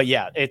 But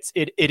yeah, it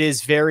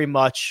is very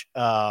much.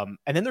 And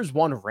then there's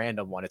one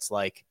random one. It's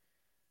like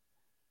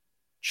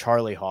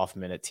Charlie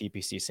Hoffman at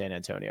TPC San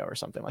Antonio or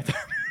something like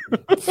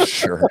that.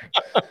 Sure.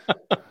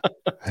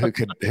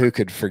 Who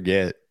could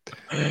forget?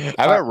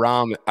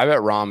 I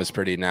bet Rom is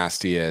pretty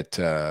nasty at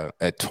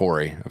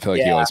Torrey. I feel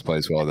like he always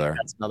plays well there.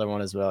 That's another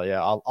one as well.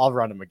 Yeah, I'll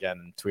run him again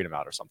and tweet him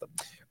out or something.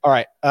 All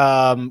right.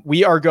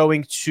 We are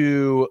going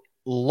to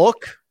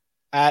look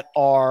at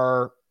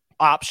our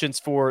options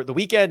for the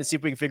weekend and see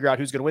if we can figure out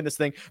who's going to win this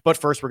thing. But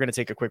first, we're going to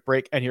take a quick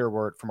break and hear a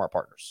word from our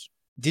partners.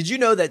 Did you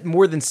know that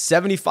more than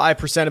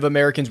 75% of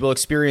Americans will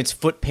experience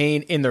foot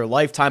pain in their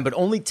lifetime, but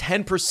only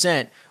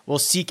 10% will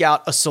seek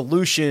out a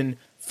solution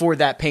for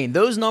that pain?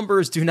 Those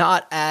numbers do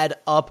not add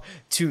up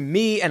to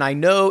me, and I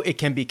know it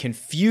can be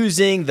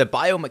confusing, the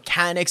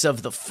biomechanics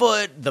of the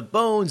foot, the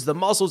bones, the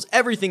muscles,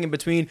 everything in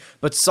between,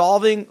 but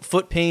solving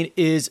foot pain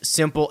is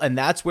simple, and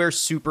that's where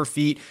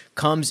Superfeet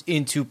comes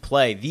into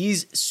play.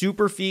 These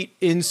Superfeet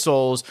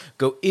insoles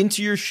go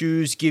into your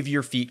shoes, give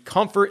your feet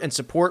comfort and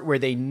support where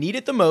they need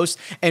it the most,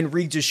 and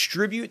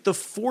redistribute the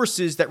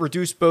forces that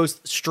reduce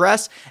both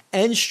stress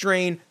and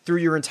strain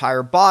through your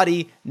entire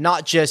body,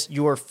 not just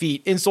your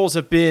feet. Insoles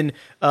have been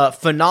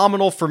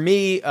phenomenal for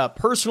me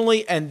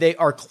personally, and they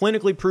are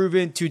clinically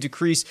proven to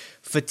decrease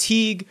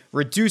fatigue,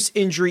 reduce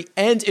injury,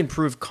 and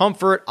improve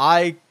comfort.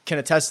 I can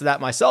attest to that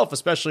myself,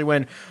 especially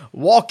when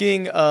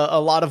walking a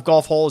lot of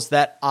golf holes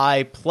that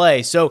I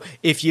play. So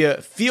if you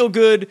feel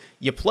good,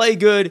 you play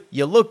good,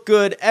 you look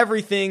good,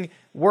 everything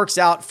works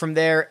out from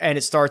there, and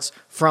it starts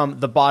from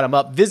the bottom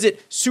up.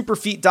 Visit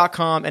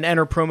superfeet.com and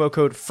enter promo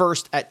code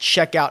FIRST at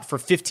checkout for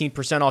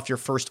 15% off your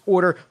first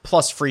order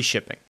plus free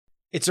shipping.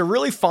 It's a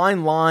really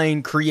fine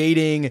line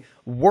creating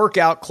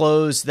workout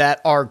clothes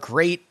that are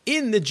great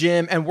in the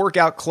gym and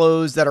workout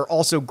clothes that are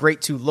also great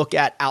to look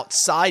at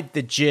outside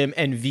the gym.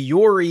 And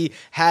Viore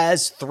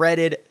has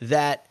threaded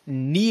that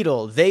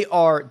needle. They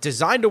are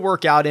designed to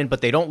work out in, but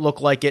they don't look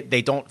like it.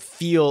 They don't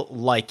feel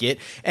like it.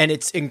 And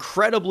it's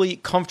incredibly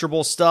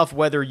comfortable stuff,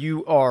 whether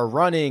you are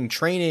running,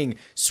 training,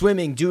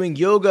 swimming, doing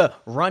yoga,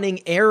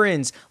 running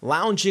errands,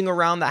 lounging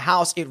around the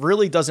house. It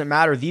really doesn't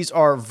matter. These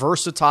are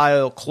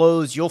versatile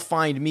clothes. You'll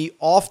find me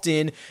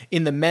often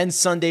in the men's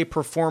Sunday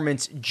performance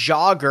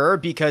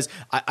jogger because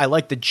I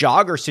like the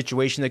jogger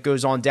situation that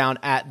goes on down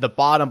at the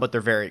bottom, but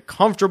they're very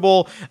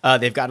comfortable.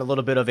 They've got a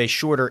little bit of a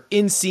shorter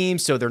inseam,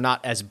 so they're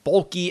not as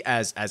bulky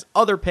as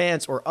other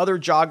pants or other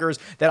joggers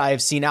that I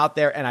have seen out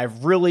there, and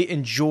I've really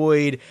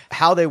enjoyed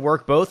how they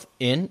work both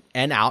in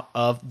and out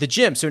of the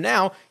gym. So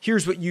now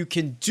here's what you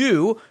can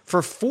do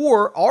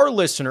for our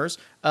listeners.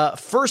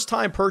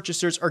 First-time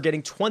purchasers are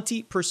getting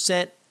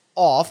 20%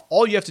 off.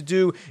 All you have to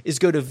do is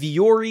go to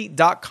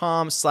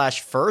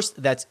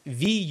viore.com/first. That's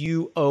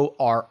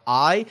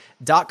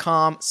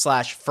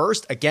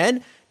VUORI.com/first.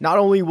 Again, not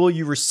only will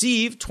you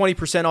receive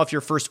 20% off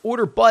your first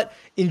order, but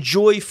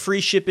enjoy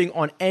free shipping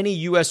on any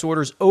U.S.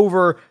 orders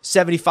over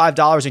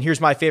 $75. And here's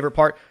my favorite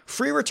part,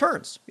 free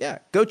returns. Yeah,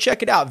 go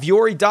check it out.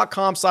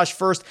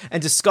 Viore.com/first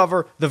and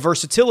discover the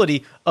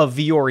versatility of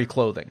Viore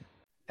clothing.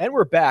 And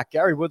we're back.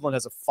 Gary Woodland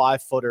has a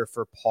 5-footer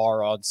for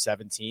par on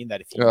 17 that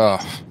if he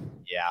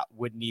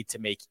would need to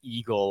make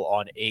eagle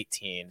on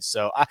 18.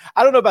 So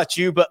I don't know about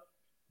you, but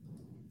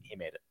he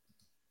made it.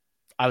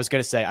 I was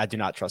going to say I do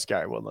not trust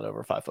Gary Woodland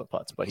over 5-foot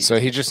putts, but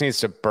he just needs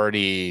to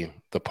birdie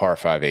the par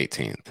 5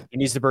 18th. He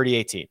needs to birdie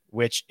 18,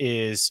 which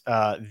is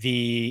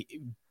the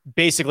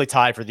basically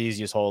tied for the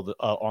easiest hole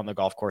on the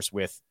golf course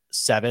with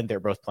 7. They're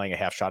both playing a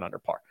half shot under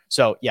par.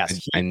 So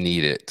yes, I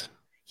need it.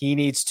 He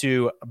needs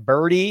to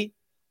birdie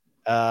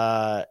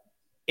 18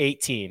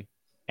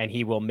 and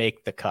he will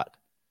make the cut.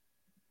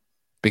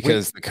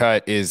 Because the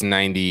cut is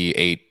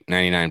 99%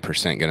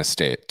 going to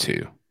stay at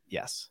 2.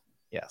 Yes,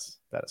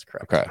 that is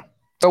correct. Okay.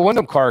 So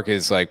Wyndham Clark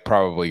is like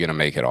probably going to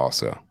make it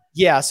also.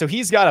 Yeah, so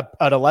he's got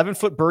an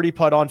 11-foot birdie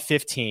putt on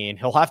 15.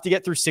 He'll have to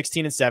get through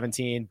 16 and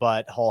 17,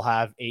 but he'll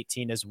have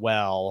 18 as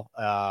well.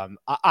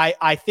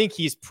 I think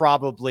he's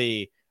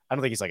probably, I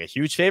don't think he's like a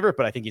huge favorite,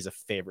 but I think he's a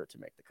favorite to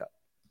make the cut.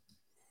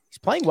 He's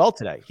playing well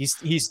today.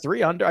 He's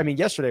 3 under. I mean,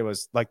 yesterday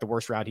was like the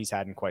worst round he's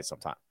had in quite some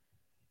time.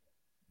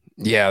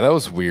 Yeah, that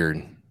was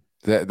weird.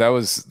 That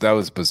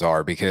was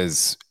bizarre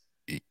because,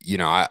 you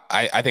know, I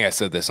think I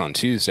said this on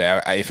Tuesday.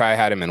 If I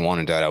had him in 1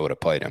 and done, I would have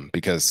played him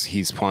because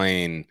he's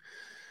playing,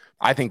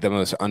 I think, the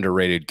most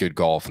underrated good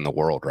golf in the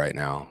world right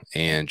now,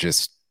 and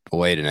just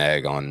laid an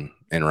egg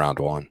in round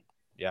 1.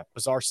 Yeah,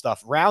 bizarre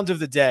stuff. Round of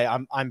the day.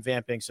 I'm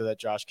vamping so that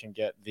Josh can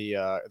get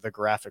the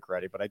graphic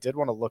ready, but I did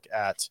want to look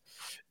at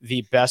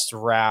the best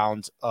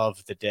round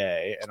of the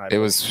day, and it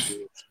was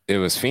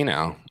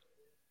Finau.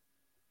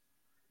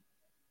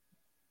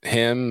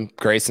 Him,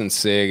 Grayson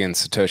Sigg, and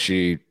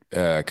Satoshi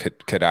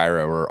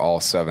Kodaira were all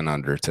 7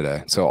 under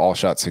today, so all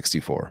shot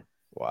 64.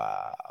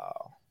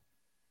 Wow.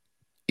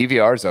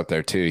 EVR's up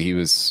there too. He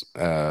was,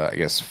 I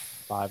guess,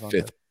 5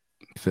 under.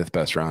 fifth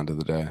best round of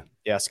the day.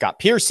 Yeah, Scott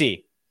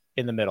Piercy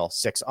in the middle,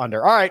 6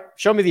 under. All right,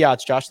 show me the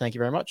odds, Josh. Thank you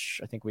very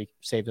much. I think we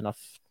saved enough.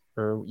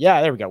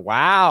 Yeah, there we go.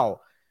 Wow.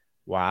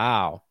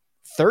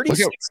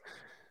 36.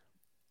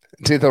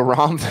 Dude, the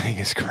Rahm thing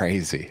is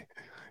crazy.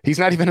 He's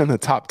not even in the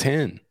top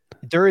 10.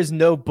 There is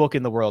no book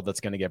in the world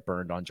that's going to get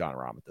burned on Jon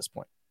Rahm at this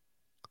point,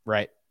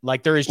 right?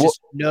 Like there is just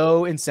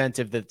no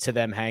incentive to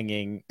them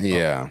hanging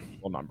a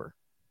number.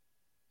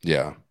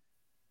 Yeah.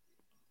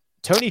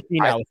 Tony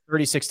Finau with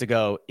 36 to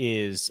go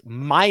is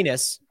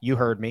minus, you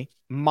heard me,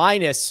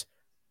 minus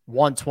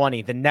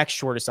 120. The next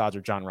shortest odds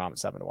are John Rahm at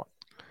 7-1.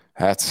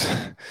 That's,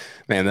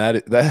 man,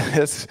 that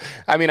is,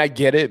 I mean, I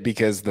get it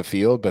because the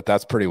field, but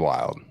that's pretty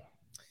wild.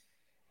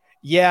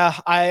 Yeah,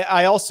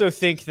 I also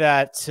think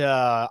that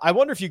I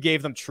wonder if you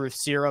gave them truth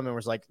serum and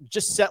was like,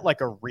 just set like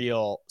the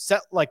real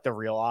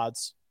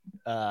odds.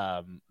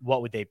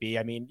 What would they be?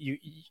 I mean,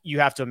 you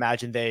have to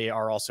imagine they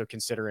are also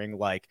considering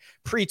like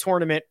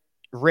pre-tournament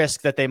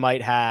risk that they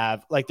might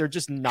have. Like they're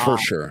just not for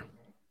sure.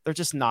 They're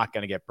just not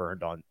going to get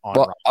burned on.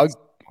 Well,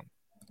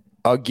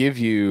 I'll give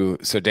you.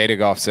 So Data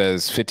Golf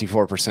says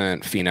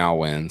 54% Finau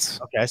wins.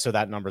 Okay, so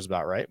that number's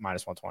about right.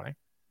 Minus 120.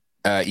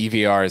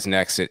 EVR is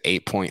next at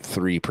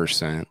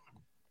 8.3%.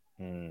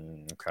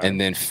 Okay. And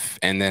then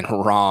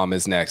Rahm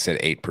is next at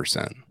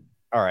 8%.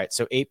 All right,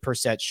 so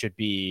 8% should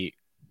be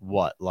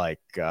what, like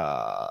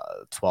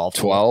 12?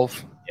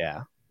 12?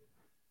 Yeah,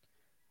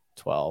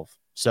 12.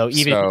 So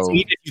even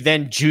if you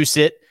then juice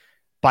it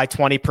by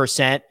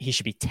 20%, he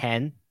should be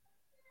 10.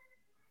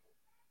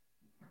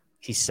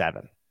 He's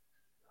 7.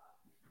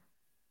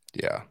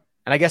 Yeah.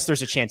 And I guess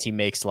there's a chance he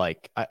makes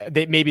like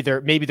maybe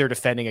they're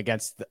defending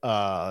against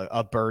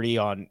a birdie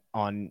on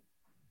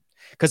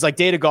because like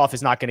Data Golf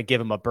is not going to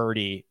give him a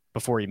birdie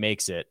before he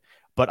makes it,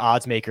 but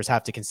odds makers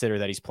have to consider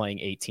that he's playing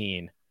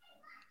 18.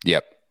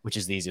 Yep. Which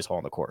is the easiest hole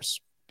in the course.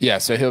 Yeah,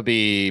 so he'll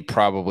be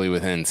probably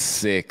within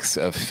 6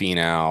 of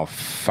Finau,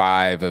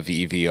 5 of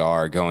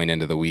EVR going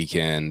into the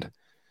weekend,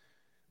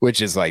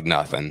 which is like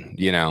nothing,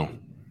 you know.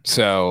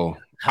 So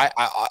I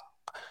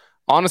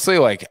honestly,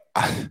 like,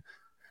 I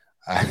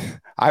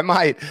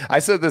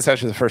said this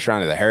after the first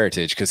round of the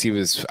Heritage because he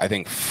was, I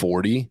think,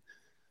 40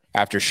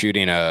 after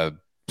shooting a,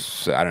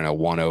 I don't know,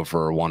 1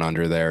 over or 1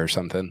 under there or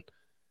something.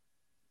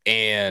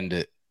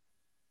 And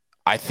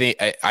I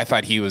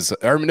thought he was,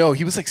 or no,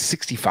 he was like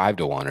 65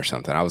 to 1 or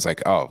something. I was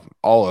like, oh,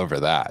 all over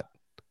that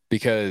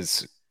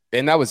because,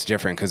 and that was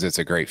different because it's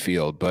a great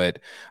field, but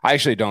I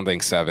actually don't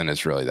think 7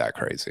 is really that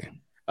crazy.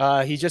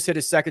 He just hit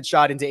his second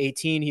shot into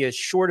 18. He is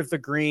short of the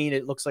green.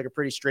 It looks like a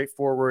pretty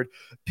straightforward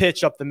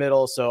pitch up the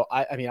middle. So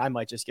I mean, I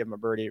might just give him a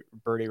birdie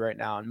right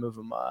now and move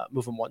him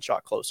 1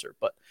 shot closer.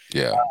 But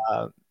yeah,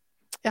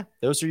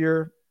 those are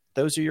your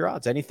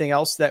odds. Anything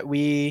else that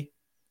we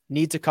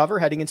need to cover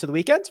heading into the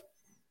weekend?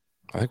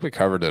 I think we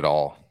covered it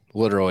all,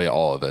 literally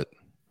all of it.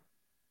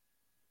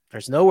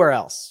 There's nowhere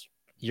else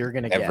you're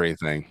gonna get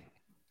everything.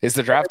 Is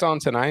the draft on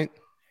tonight?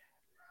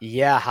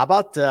 Yeah. How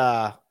about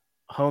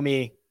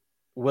homie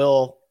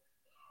Will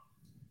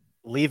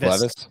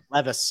Levis?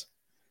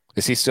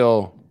 Is he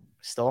still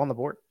on the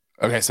board?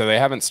 Okay, so they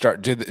haven't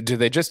started. Do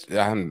they just?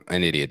 I'm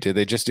an idiot. Did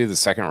they just do the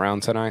second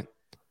round tonight?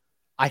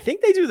 I think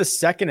they do the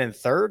second and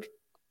third.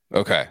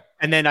 Okay,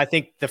 and then I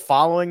think the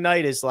following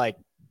night is like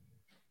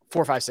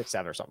 4, 5, 6,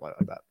 7 or something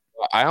like that.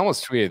 I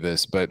almost tweeted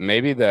this, but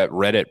maybe that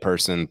Reddit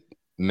person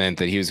meant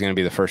that he was going to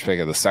be the first pick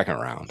of the second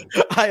round.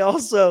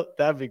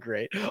 That'd be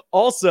great.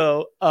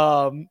 Also,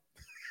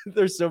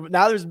 there's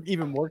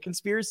even more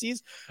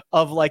conspiracies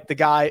of like the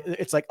guy.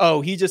 It's like,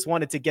 oh, he just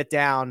wanted to get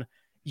down,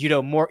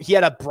 more. He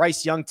had a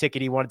Bryce Young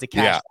ticket he wanted to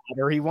cash out,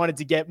 or he wanted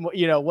to get,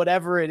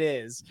 whatever it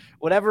is,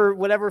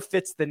 whatever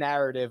fits the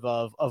narrative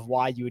of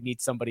why you would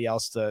need somebody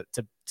else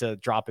to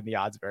drop in the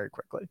odds very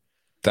quickly.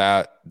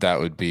 That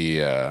would be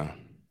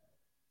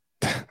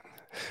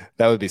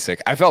that would be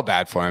sick. I felt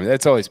bad for him.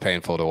 It's always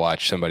painful to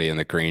watch somebody in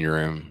the green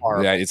room.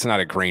 Horrible. Yeah, it's not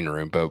a green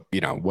room, but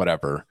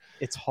whatever.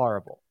 It's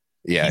horrible.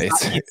 Yeah,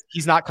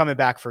 he's not coming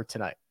back for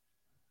tonight.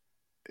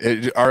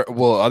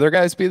 Will other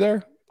guys be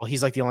there? Well,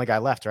 he's like the only guy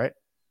left, right?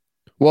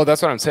 Well,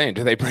 that's what I'm saying.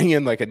 Do they bring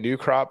in like a new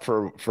crop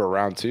for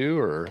round 2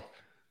 or?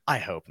 I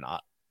hope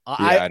not.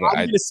 I'm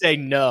going to say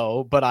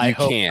no, but I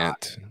hope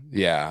can't. Not.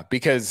 Yeah,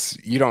 because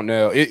you don't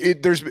know.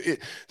 There's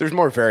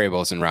more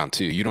variables in round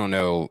 2. You don't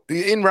know.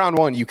 In round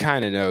 1, you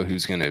kind of know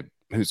who's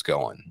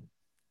going.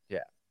 Yeah,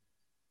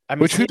 I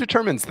mean, who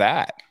determines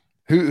that?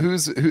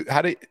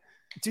 How do?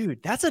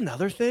 Dude, that's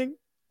another thing.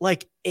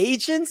 Like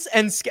agents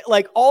and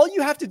like all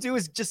you have to do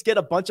is just get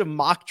a bunch of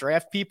mock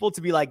draft people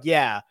to be like,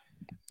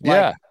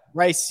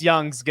 Bryce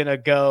Young's gonna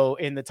go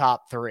in the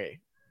top 3.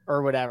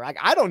 Or whatever. Like,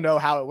 I don't know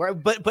how it works,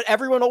 but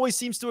everyone always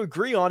seems to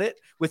agree on it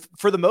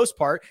for the most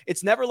part.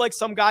 It's never like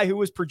some guy who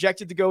was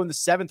projected to go in the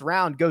 7th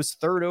round goes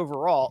 3rd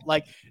overall.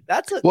 Like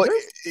there's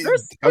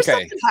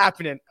something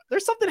happening.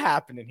 There's something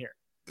happening here.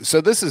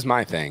 So this is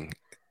my thing.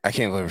 I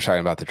can't believe we're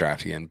talking about the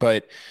draft again,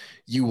 but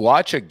you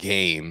watch a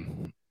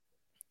game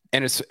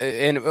and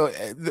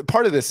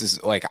part of this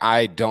is like,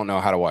 I don't know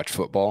how to watch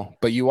football,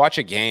 but you watch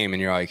a game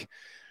and you're like,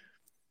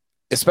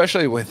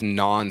 especially with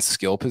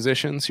non-skill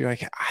positions, you're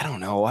like, I don't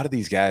know. A lot of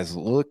these guys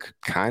look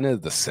kind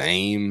of the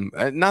same.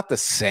 Not the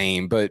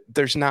same, but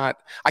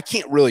I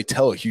can't really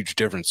tell a huge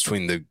difference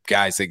between the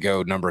guys that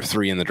go number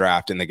 3 in the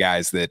draft and the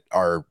guys that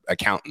are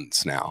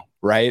accountants now,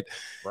 right?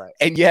 Right.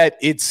 And yet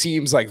it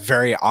seems like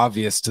very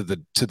obvious to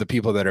the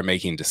people that are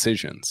making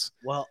decisions.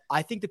 Well,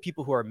 I think the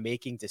people who are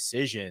making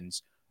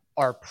decisions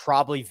are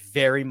probably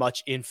very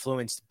much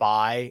influenced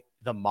by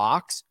the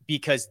mocks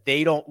because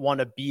they don't want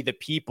to be the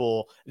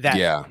people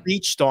that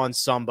reached on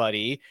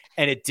somebody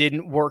and it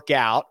didn't work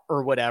out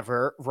or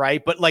whatever,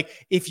 right? But like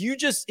if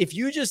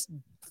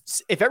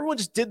everyone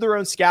just did their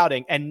own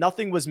scouting and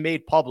nothing was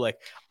made public,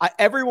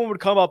 everyone would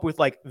come up with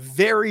like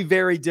very,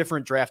 very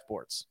different draft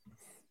boards.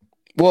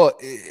 Well,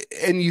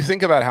 and you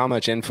think about how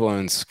much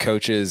influence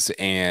coaches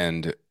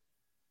and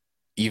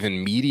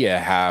even media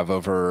have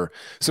over.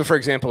 So, for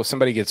example, if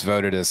somebody gets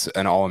voted as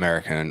an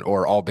All-American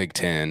or All Big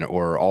Ten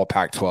or All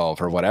Pac-12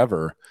 or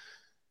whatever,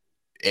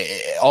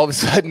 all of a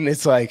sudden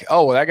it's like,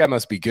 oh, well, that guy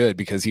must be good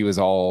because he was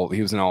an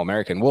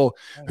All-American. Well,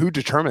 who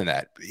determined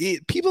that?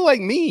 People like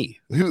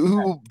me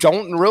who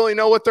don't really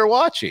know what they're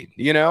watching.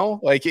 You know,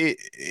 like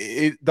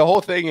the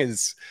whole thing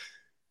is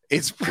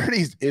it's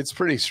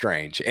pretty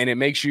strange, and it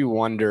makes you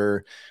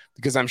wonder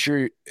because I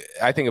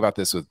think about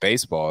this with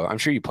baseball. I'm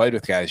sure you played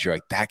with guys. You're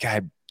like that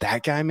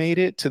guy made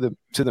it to the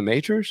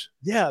majors.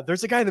 Yeah,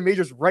 there's a guy in the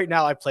majors right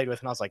now I played with,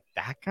 and I was like,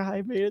 that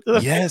guy made it to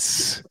the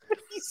majors.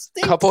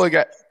 A couple of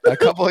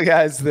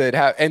guys that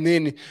have, and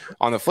then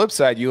on the flip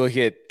side, you look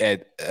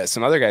at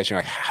some other guys. You're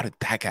like, how did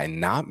that guy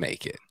not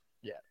make it?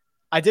 Yeah,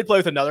 I did play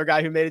with another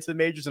guy who made it to the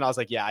majors, and I was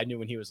like, yeah, I knew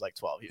when he was like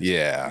 12.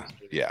 Yeah.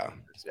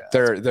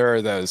 There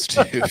are those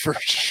two for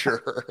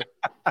sure.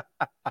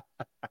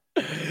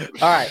 All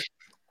right.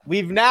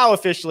 We've now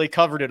officially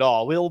covered it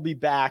all. We'll be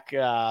back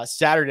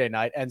Saturday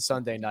night and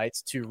Sunday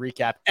nights to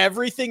recap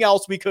everything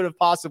else we could have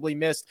possibly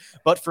missed.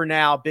 But for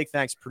now, big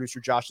thanks to producer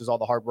Josh does all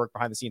the hard work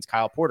behind the scenes.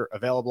 Kyle Porter,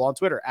 available on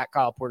Twitter at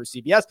Kyle Porter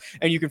CBS.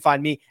 And you can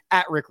find me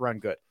at Rick Run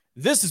Good.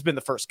 This has been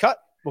The First Cut.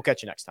 We'll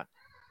catch you next time.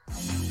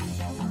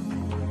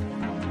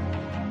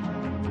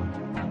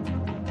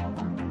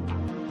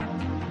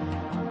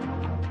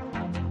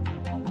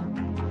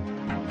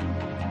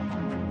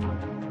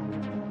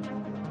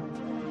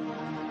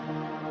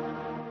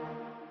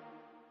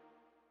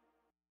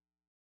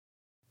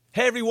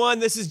 Hey everyone,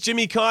 this is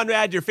Jimmy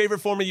Conrad, your favorite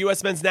former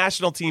U.S. men's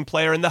national team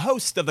player and the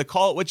host of the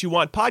Call It What You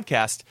Want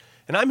podcast.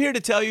 And I'm here to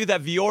tell you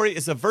that Vuori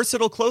is a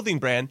versatile clothing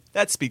brand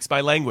that speaks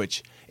my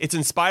language. It's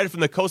inspired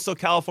from the coastal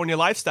California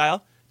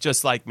lifestyle,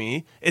 just like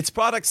me. Its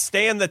products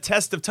stand the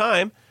test of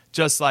time,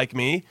 just like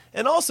me.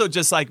 And also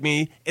just like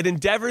me, it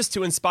endeavors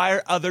to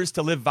inspire others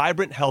to live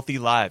vibrant, healthy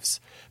lives.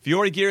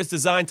 Vuori gear is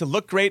designed to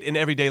look great in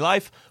everyday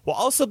life while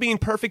also being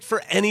perfect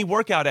for any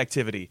workout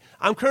activity.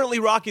 I'm currently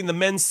rocking the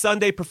men's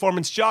Sunday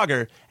Performance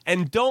Jogger,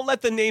 and don't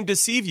let the name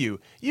deceive you.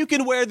 You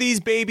can wear these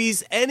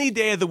babies any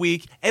day of the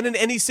week and in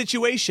any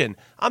situation.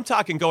 I'm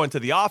talking going to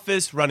the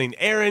office, running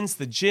errands,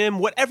 the gym,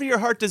 whatever your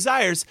heart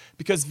desires,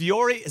 because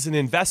Vuori is an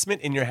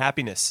investment in your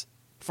happiness.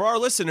 For our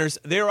listeners,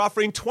 they are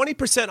offering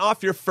 20%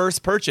 off your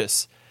first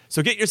purchase.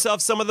 So get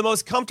yourself some of the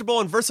most comfortable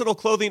and versatile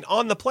clothing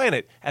on the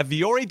planet at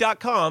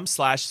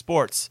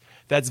vuori.com/sports.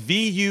 That's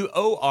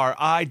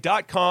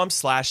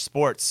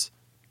VUORI.com/sports.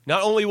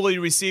 Not only will you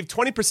receive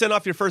 20%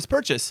 off your first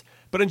purchase,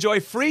 but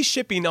enjoy free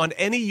shipping on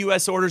any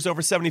U.S. orders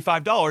over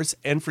 $75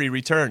 and free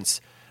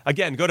returns.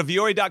 Again, go to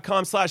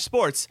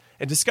vuori.com/sports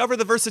and discover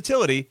the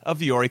versatility of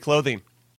Vuori clothing.